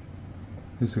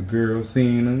 It's a girl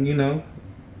seeing him, you know.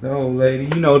 The old lady,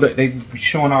 you know, that they be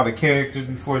showing all the characters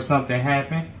before something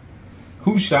happened.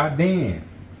 Who shot Dan?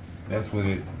 That's what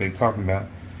they're talking about.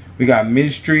 We got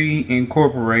Mystery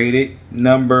Incorporated,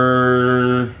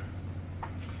 number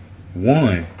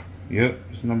 1. Yep,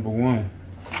 it's number 1.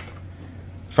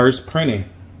 First printing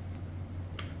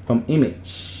from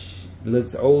Image.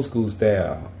 Looks old school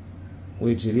style,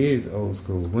 which it is old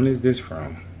school. When is this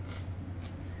from?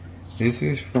 This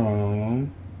is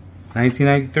from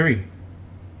 1993.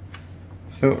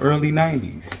 So early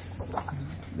 90s.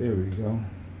 There we go.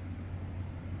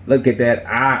 Look at that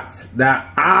art.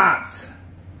 That art.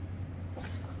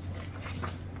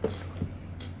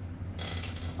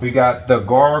 We got the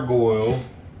Gargoyle,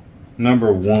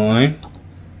 number 1.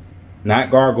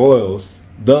 Not gargoyles,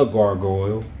 the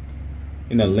Gargoyle.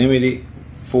 In a limited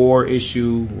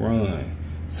 4-issue run.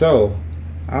 So,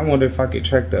 I wonder if I could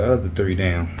track the other 3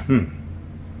 down.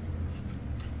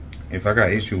 If I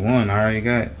got issue 1, I already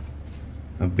got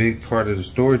a big part of the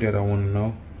story that I want to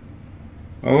know.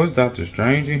 Oh, it's Doctor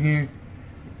Strange in here?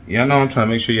 Y'all know I'm trying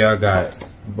to make sure y'all got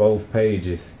both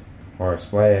pages. Or a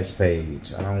splash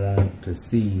page. I want to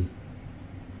see.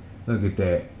 Look at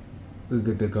that. Look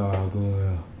at the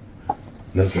gargoyle.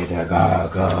 Look at that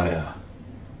gargoyle.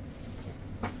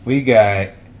 We got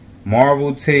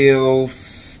Marvel Tales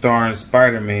starring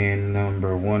Spider-Man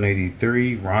number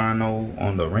 183. Rhino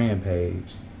on the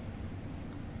Rampage.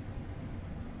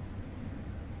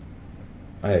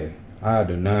 Hey, I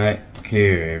do not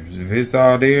care. If it's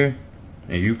all there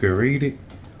and you can read it,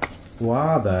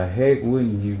 why the heck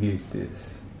wouldn't you get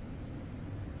this?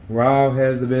 Rob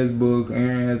has the best book.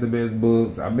 Aaron has the best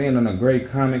books. I've been on a great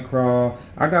comic crawl.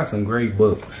 I got some great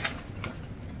books.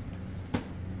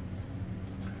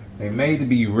 They made to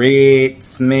be read,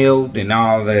 smelled, and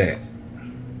all that.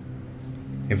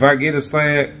 If I get a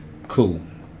slab, cool.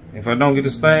 If I don't get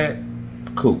a slab,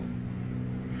 cool.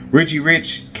 Richie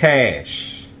Rich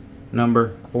Cash,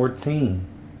 number 14.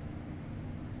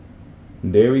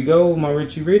 There we go, my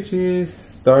Richie Riches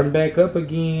starting back up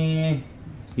again.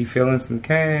 He feeling some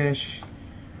cash.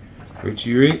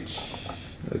 Richie Rich,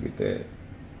 look at that.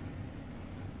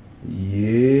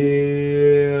 Yeah.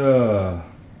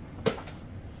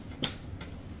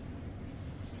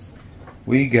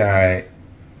 We got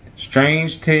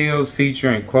Strange Tales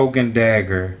featuring Cloak and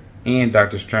Dagger and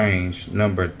Doctor Strange,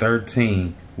 number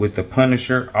 13, with the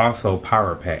Punisher, also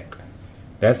Power Pack.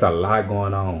 That's a lot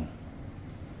going on.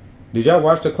 Did y'all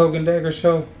watch the Cloak and Dagger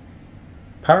show?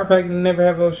 Power Pack didn't never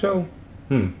have a show?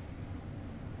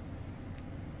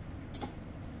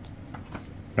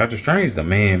 Doctor Strange the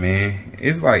man.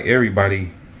 It's like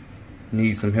everybody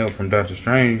needs some help from Doctor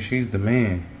Strange. She's the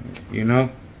man, you know?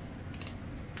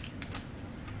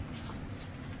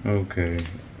 Okay.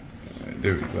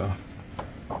 There we go.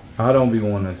 I don't be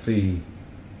want to see,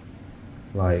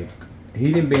 like,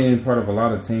 he didn't been part of a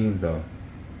lot of teams, though.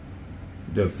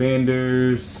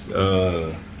 Defenders,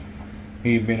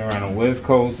 he been around the West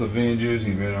Coast Avengers,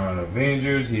 he been around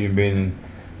Avengers, he been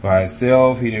by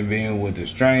himself, he done been with the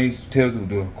Strange Tales,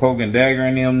 the Cloak and Dagger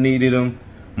and them needed him.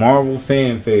 Marvel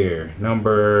Fanfare,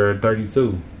 number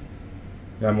 32.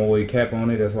 Got my way cap on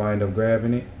it, that's why I ended up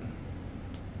grabbing it.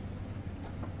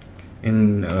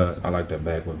 And I like that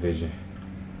back with Vision.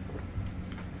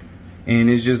 And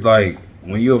it's just like,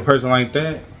 when you're a person like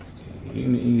that, you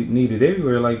need it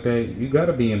everywhere like that, you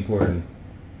gotta be important,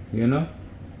 you know?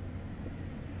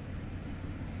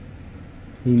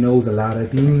 He knows a lot of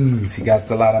things. He got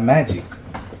a lot of magic.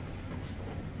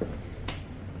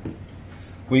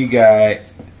 We got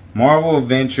Marvel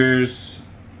Adventures,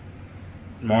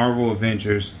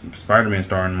 Spider-Man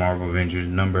starring Marvel Adventures,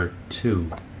 number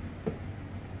 2.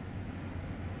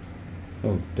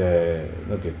 Oh, Dad,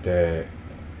 look at that.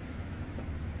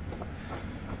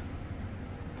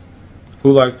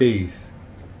 Who like these?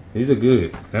 These are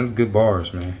good. That's good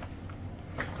bars, man.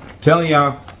 Telling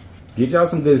y'all, get y'all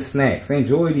some good snacks.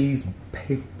 Enjoy these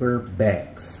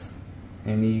paperbacks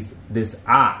and this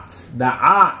art. The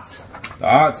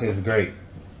art is great.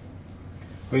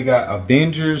 We got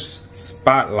Avengers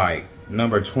Spotlight,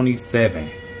 number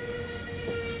 27.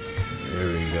 There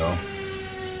we go.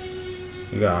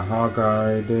 You got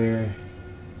Hawkeye right there.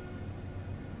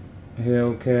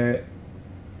 Hellcat.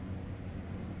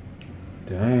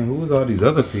 Dang, who's all these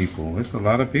other people? It's a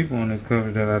lot of people on this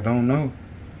cover that I don't know.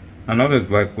 I know that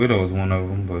Black Widow is one of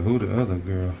them, but who the other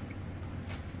girl?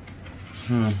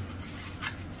 I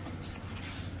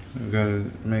gotta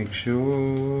make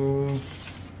sure.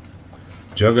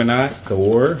 Juggernaut,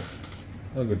 Thor.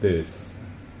 Look at this.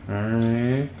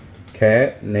 Alright.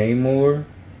 Cat, Namor.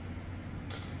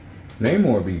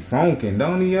 Namor be funkin',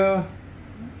 don't he, y'all?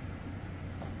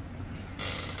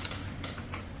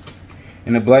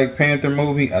 In the Black Panther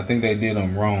movie, I think they did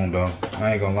him wrong, though.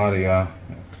 I ain't gonna lie to y'all.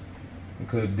 They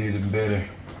could have did it better.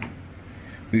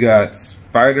 We got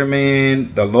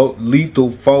Spider-Man, the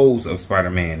Lethal Foes of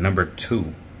Spider-Man,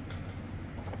 #2.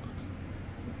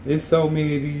 There's so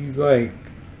many of these, like,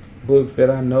 books that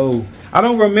I know. I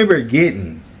don't remember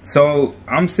getting. So,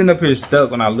 I'm sitting up here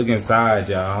stuck when I look inside,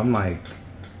 y'all. I'm like,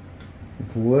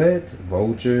 what?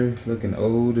 Vulture, looking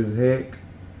old as heck.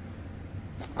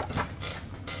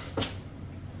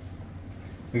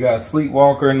 We got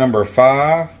Sleepwalker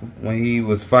 #5 when he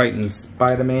was fighting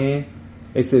Spider-Man.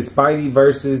 It says Spidey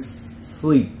versus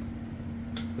Sleepy.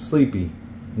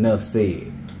 Enough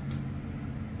said.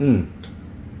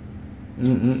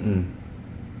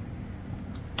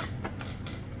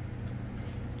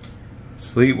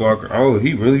 Sleepwalker. Oh,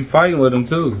 he really fighting with him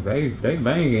too. They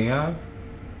banging, y'all.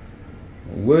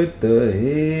 What the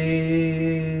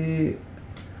heck?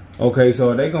 Okay, so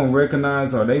are they gonna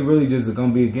recognize? Are they really just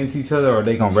gonna be against each other, or are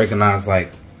they gonna recognize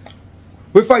like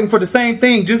we're fighting for the same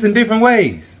thing, just in different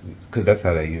ways? Because that's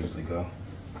how they usually go.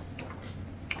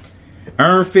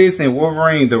 Iron Fist and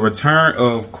Wolverine: The Return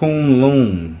of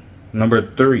Kunlun,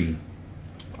 #3.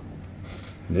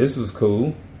 This was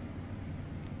cool.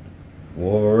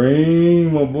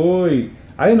 Wolverine, my boy.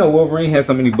 I didn't know Wolverine had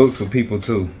so many books for people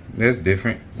too. That's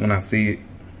different when I see it.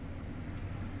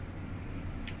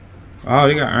 Oh,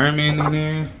 they got Iron Man in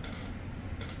there.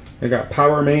 They got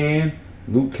Power Man,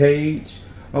 Luke Cage.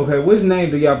 Okay, which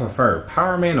name do y'all prefer?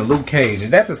 Power Man or Luke Cage?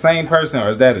 Is that the same person or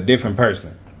is that a different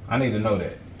person? I need to know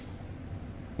that.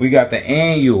 We got the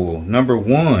annual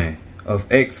 #1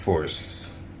 of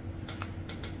X-Force.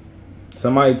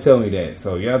 Somebody tell me that.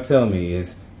 So y'all tell me,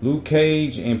 is Luke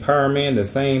Cage and Power Man the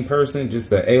same person? Just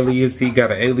the alias? He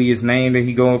got an alias name that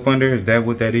he go up under? Is that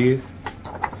what that is?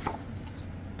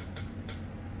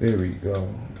 There we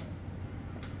go.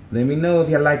 Let me know if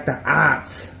you like the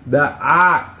art. The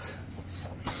art.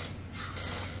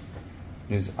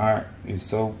 This art is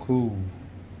so cool.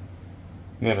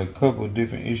 We got a couple of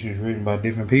different issues written by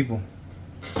different people.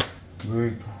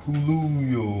 Very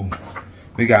cool.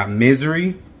 We got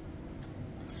Misery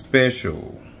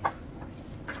Special.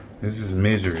 This is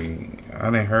Misery.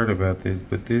 I didn't heard about this,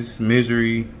 but this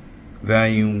Misery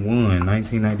Volume 1,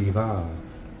 1995.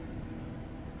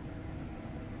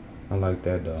 I like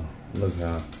that though. Look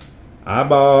how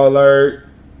eyeball alert,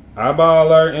 eyeball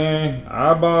alert, and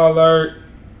eyeball alert.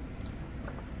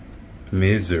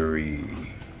 Misery.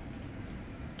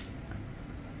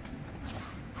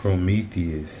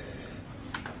 Prometheus.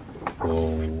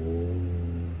 Oh,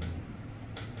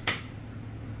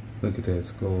 look at that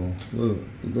skull.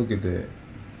 Look at that.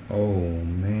 Oh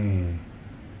man.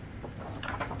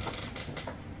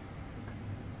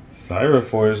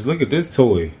 Cyberforce. Look at this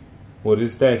toy. Well,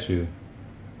 this statue.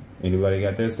 Anybody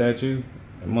got that statue?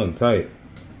 That mother tight.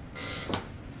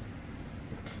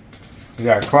 We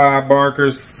got Clive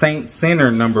Barker's Saint Sinner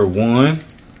 #1.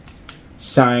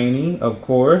 Shiny, of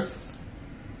course.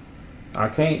 I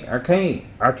can't.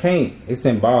 It's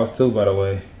in balls too, by the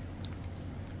way.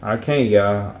 I can't,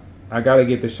 y'all. I gotta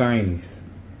get the shinies.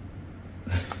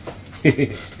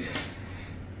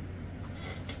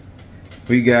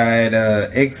 We got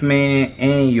X-Men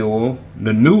Annual,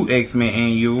 the new X-Men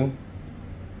Annual.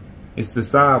 It's the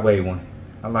sideways one.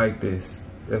 I like this.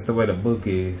 That's the way the book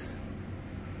is.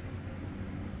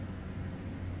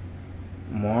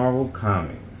 Marvel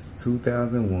Comics,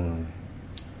 2001.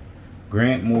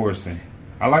 Grant Morrison.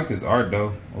 I like this art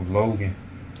though of Logan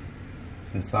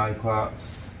and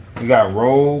Cyclops. We got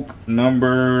Rogue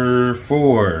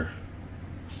 #4.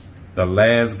 The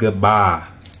Last Goodbye.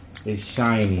 It's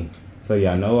shiny. So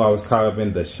y'all know I was caught up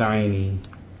in the shiny.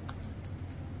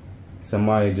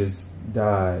 Somebody just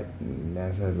died.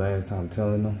 That's the last time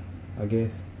telling them, I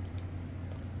guess.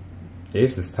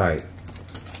 This is tight.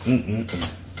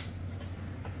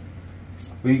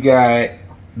 We got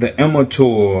the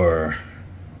Immature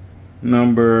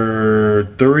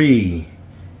 #3.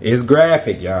 It's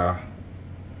graphic, y'all.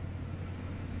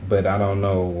 But I don't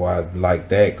know why it's like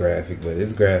that graphic, but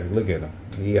it's graphic. Look at him.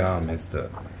 He all messed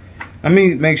up. Let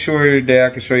me make sure that I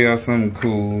can show y'all something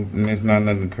cool and it's not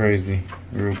nothing crazy.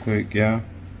 Real quick, y'all.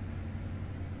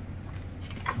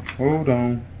 Hold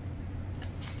on.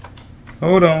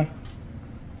 Hold on.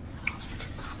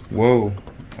 Whoa.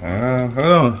 Hold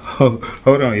on.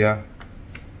 Hold on, y'all.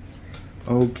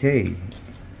 Okay.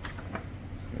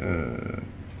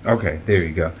 Okay, there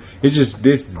you go. It's just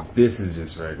this is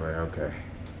just regular. Okay.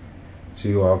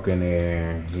 She walked in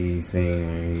there, he seen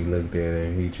her, he looked at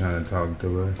her, he trying to talk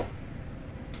to her.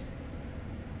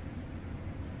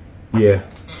 Yeah,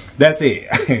 that's it.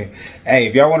 Hey,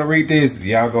 if y'all want to read this,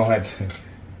 y'all gonna have to.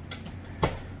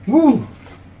 Woo!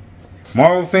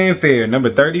 Marvel Fanfare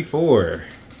number 34.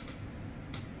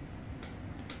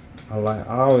 I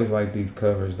always like these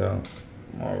covers though.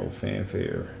 Marvel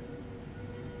Fanfare.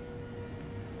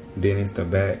 Then it's the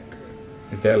back.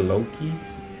 Is that Loki?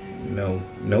 No,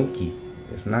 Noki.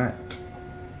 It's not.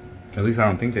 At least I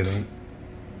don't think that ain't.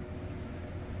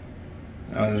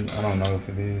 I don't know if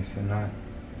it is or not.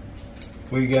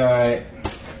 We got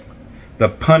The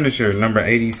Punisher number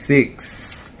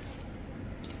 86.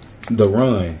 The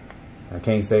Run. I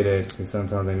can't say that because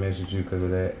sometimes they mess with you because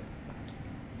of that.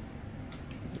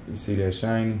 You see that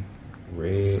shiny?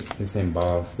 Red. It's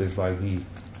embossed. It's like he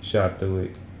shot through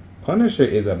it. Punisher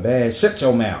is a bad. Shut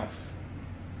your mouth.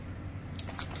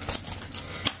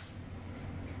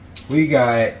 We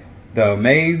got The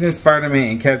Amazing Spider-Man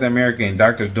and Captain America and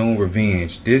Doctor Doom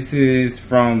Revenge. This is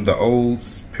from the old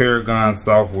Paragon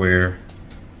Software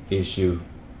issue.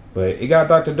 But it got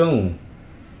Doctor Doom.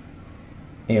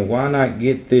 And why not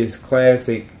get this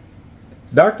classic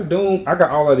Doctor Doom? I got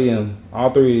all of them,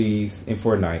 all three of these in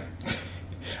Fortnite.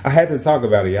 I had to talk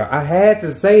about it, y'all. I had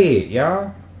to say it,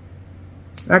 y'all.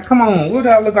 Now, come on. What do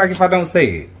I look like if I don't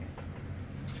say it?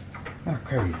 Not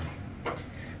crazy.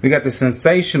 We got the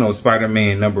Sensational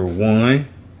Spider-Man number 1.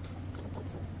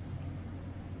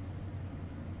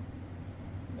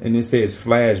 And it says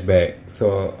flashback.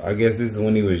 So, I guess this is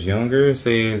when he was younger. It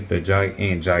says the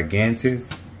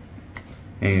Gigantus.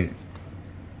 And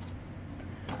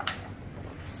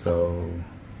so,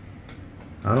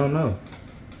 I don't know.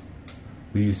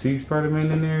 Do you see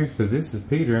Spider-Man in there? Because this is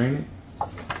Peter, ain't it?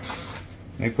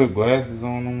 They put glasses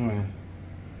on him.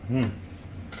 And,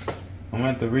 I'm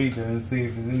gonna have to read that and see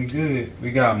if it's any good.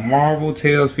 We got Marvel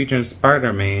Tales featuring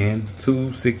Spider-Man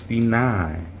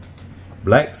 269.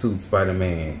 Black Suit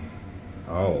Spider-Man.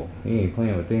 Oh, he ain't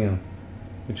playing with them.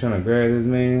 He trying to grab this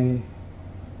man.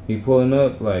 He pulling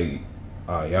up like,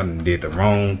 oh, y'all done did the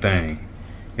wrong thing.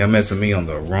 Y'all messed with me on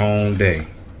the wrong day.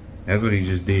 That's what he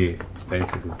just did,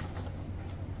 basically.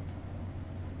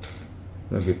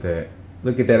 Look at that.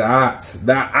 Look at that odds.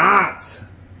 The odds.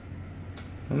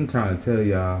 I'm trying to tell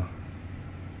y'all.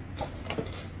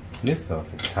 This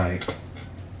stuff is tight.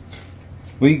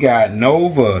 We got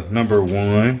Nova number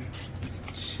 1.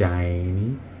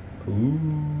 Shiny.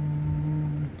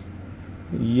 Ooh.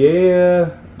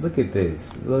 Yeah. Look at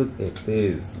this. Look at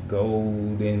this.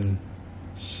 Golden.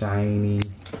 Shiny.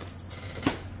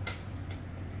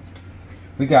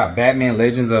 We got Batman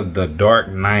Legends of the Dark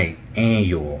Knight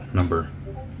annual number.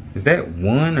 Is that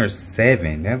 1 or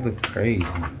 7? That looks crazy.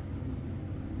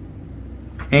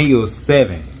 Annual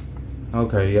 7.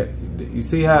 Okay, yeah. You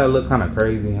see how it look kind of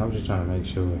crazy? I was just trying to make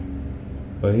sure.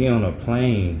 But he on a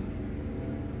plane.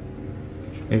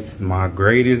 It's My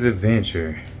Greatest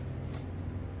Adventure.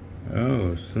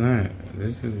 Oh, snap.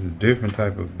 This is a different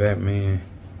type of Batman.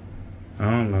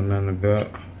 I don't know nothing about.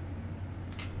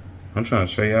 I'm trying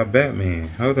to show y'all Batman.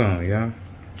 Hold on, y'all.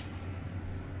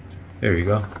 There we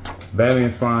go.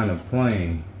 Batman flying a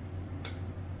plane.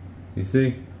 You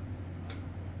see?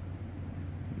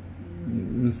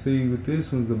 Let's see what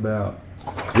this one's about.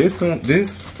 This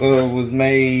was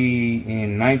made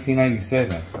in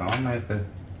 1997. So I'm gonna have to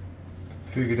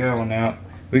figure that one out.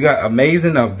 We got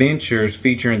Amazing Adventures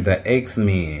featuring the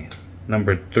X-Men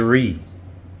number 3.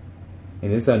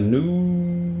 And it's a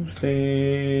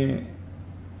newsstand.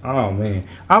 Oh man,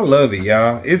 I love it,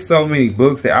 y'all. It's so many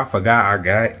books that I forgot I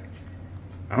got.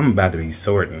 I'm about to be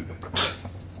sorting.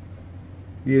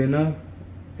 You know?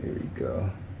 There we go.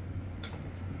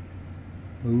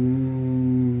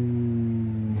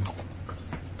 Ooh.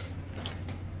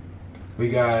 We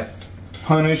got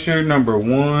Punisher number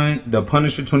 1. The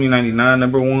Punisher 2099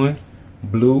 number 1.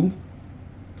 Blue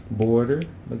border.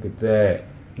 Look at that.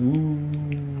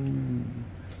 Ooh.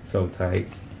 So tight.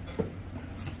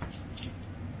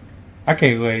 I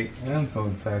can't wait. I'm so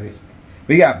excited.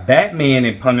 We got Batman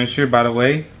and Punisher, by the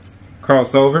way.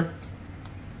 Crossover.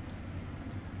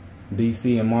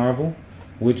 DC and Marvel.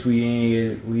 Which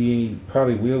we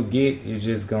probably will get. It's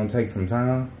just gonna take some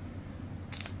time.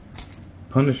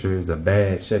 Punisher is a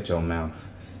bad shut your mouth.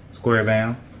 It's square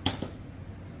bound.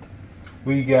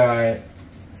 We got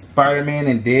Spider-Man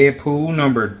and Deadpool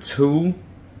 #2.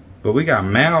 But we got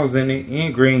Miles in it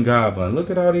and Green Goblin.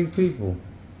 Look at all these people.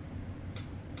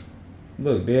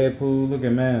 Look, Deadpool, look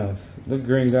at Miles. Look,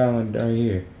 Green Goblin right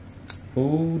here.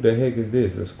 Who the heck is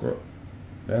this? A scroll?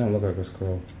 That don't look like a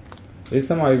scroll. There's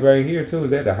somebody right here too.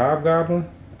 Is that the Hobgoblin?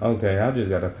 Okay, I just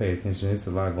gotta pay attention. There's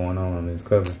a lot going on this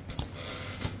cover.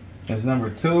 That's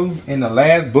 #2. And the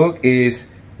last book is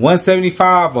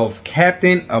 175 of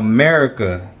Captain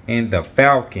America and the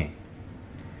Falcon.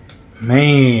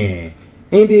 Man,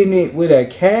 ending it with a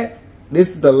cat. This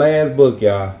is the last book,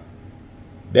 y'all.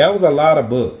 That was a lot of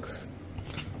books.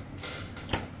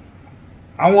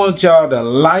 I want y'all to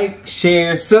like,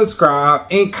 share, subscribe,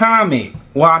 and comment.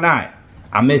 Why not?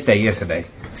 I missed that yesterday,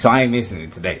 so I ain't missing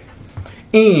it today.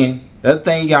 And the other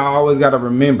thing y'all always got to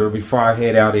remember before I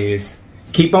head out is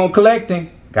keep on collecting.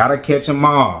 Gotta catch them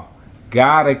all.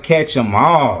 Gotta catch them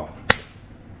all.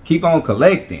 Keep on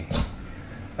collecting.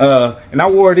 And I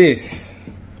wore this.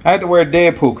 I had to wear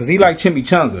Deadpool because he like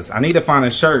chimichangas. I need to find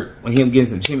a shirt with him getting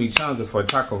some chimichangas for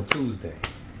Taco Tuesday.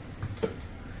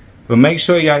 But make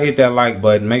sure y'all hit that like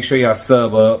button. Make sure y'all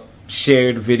sub up,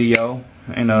 share the video,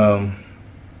 and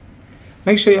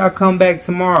make sure y'all come back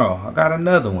tomorrow. I got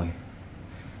another one.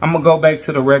 I'm gonna go back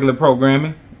to the regular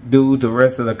programming, do the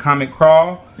rest of the comic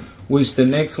crawl, which the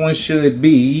next one should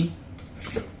be.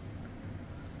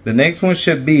 The next one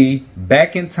should be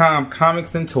Back in Time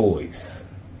Comics and Toys.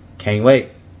 Can't wait.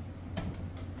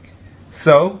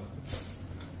 So,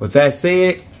 with that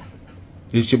said,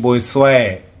 this your boy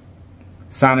Swag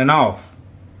signing off.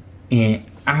 And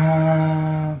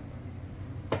I'm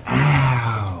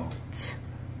out.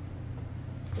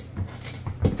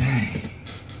 Dang.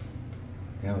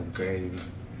 That was crazy.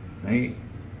 Mate.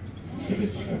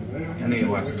 I need to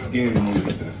watch a scary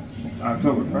movie.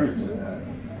 October 1st.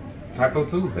 Taco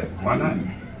Tuesday. Why not?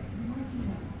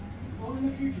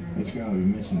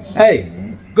 Hey,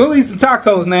 go eat some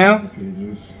tacos now.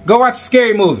 Go watch a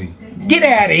scary movie. Get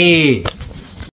out of here.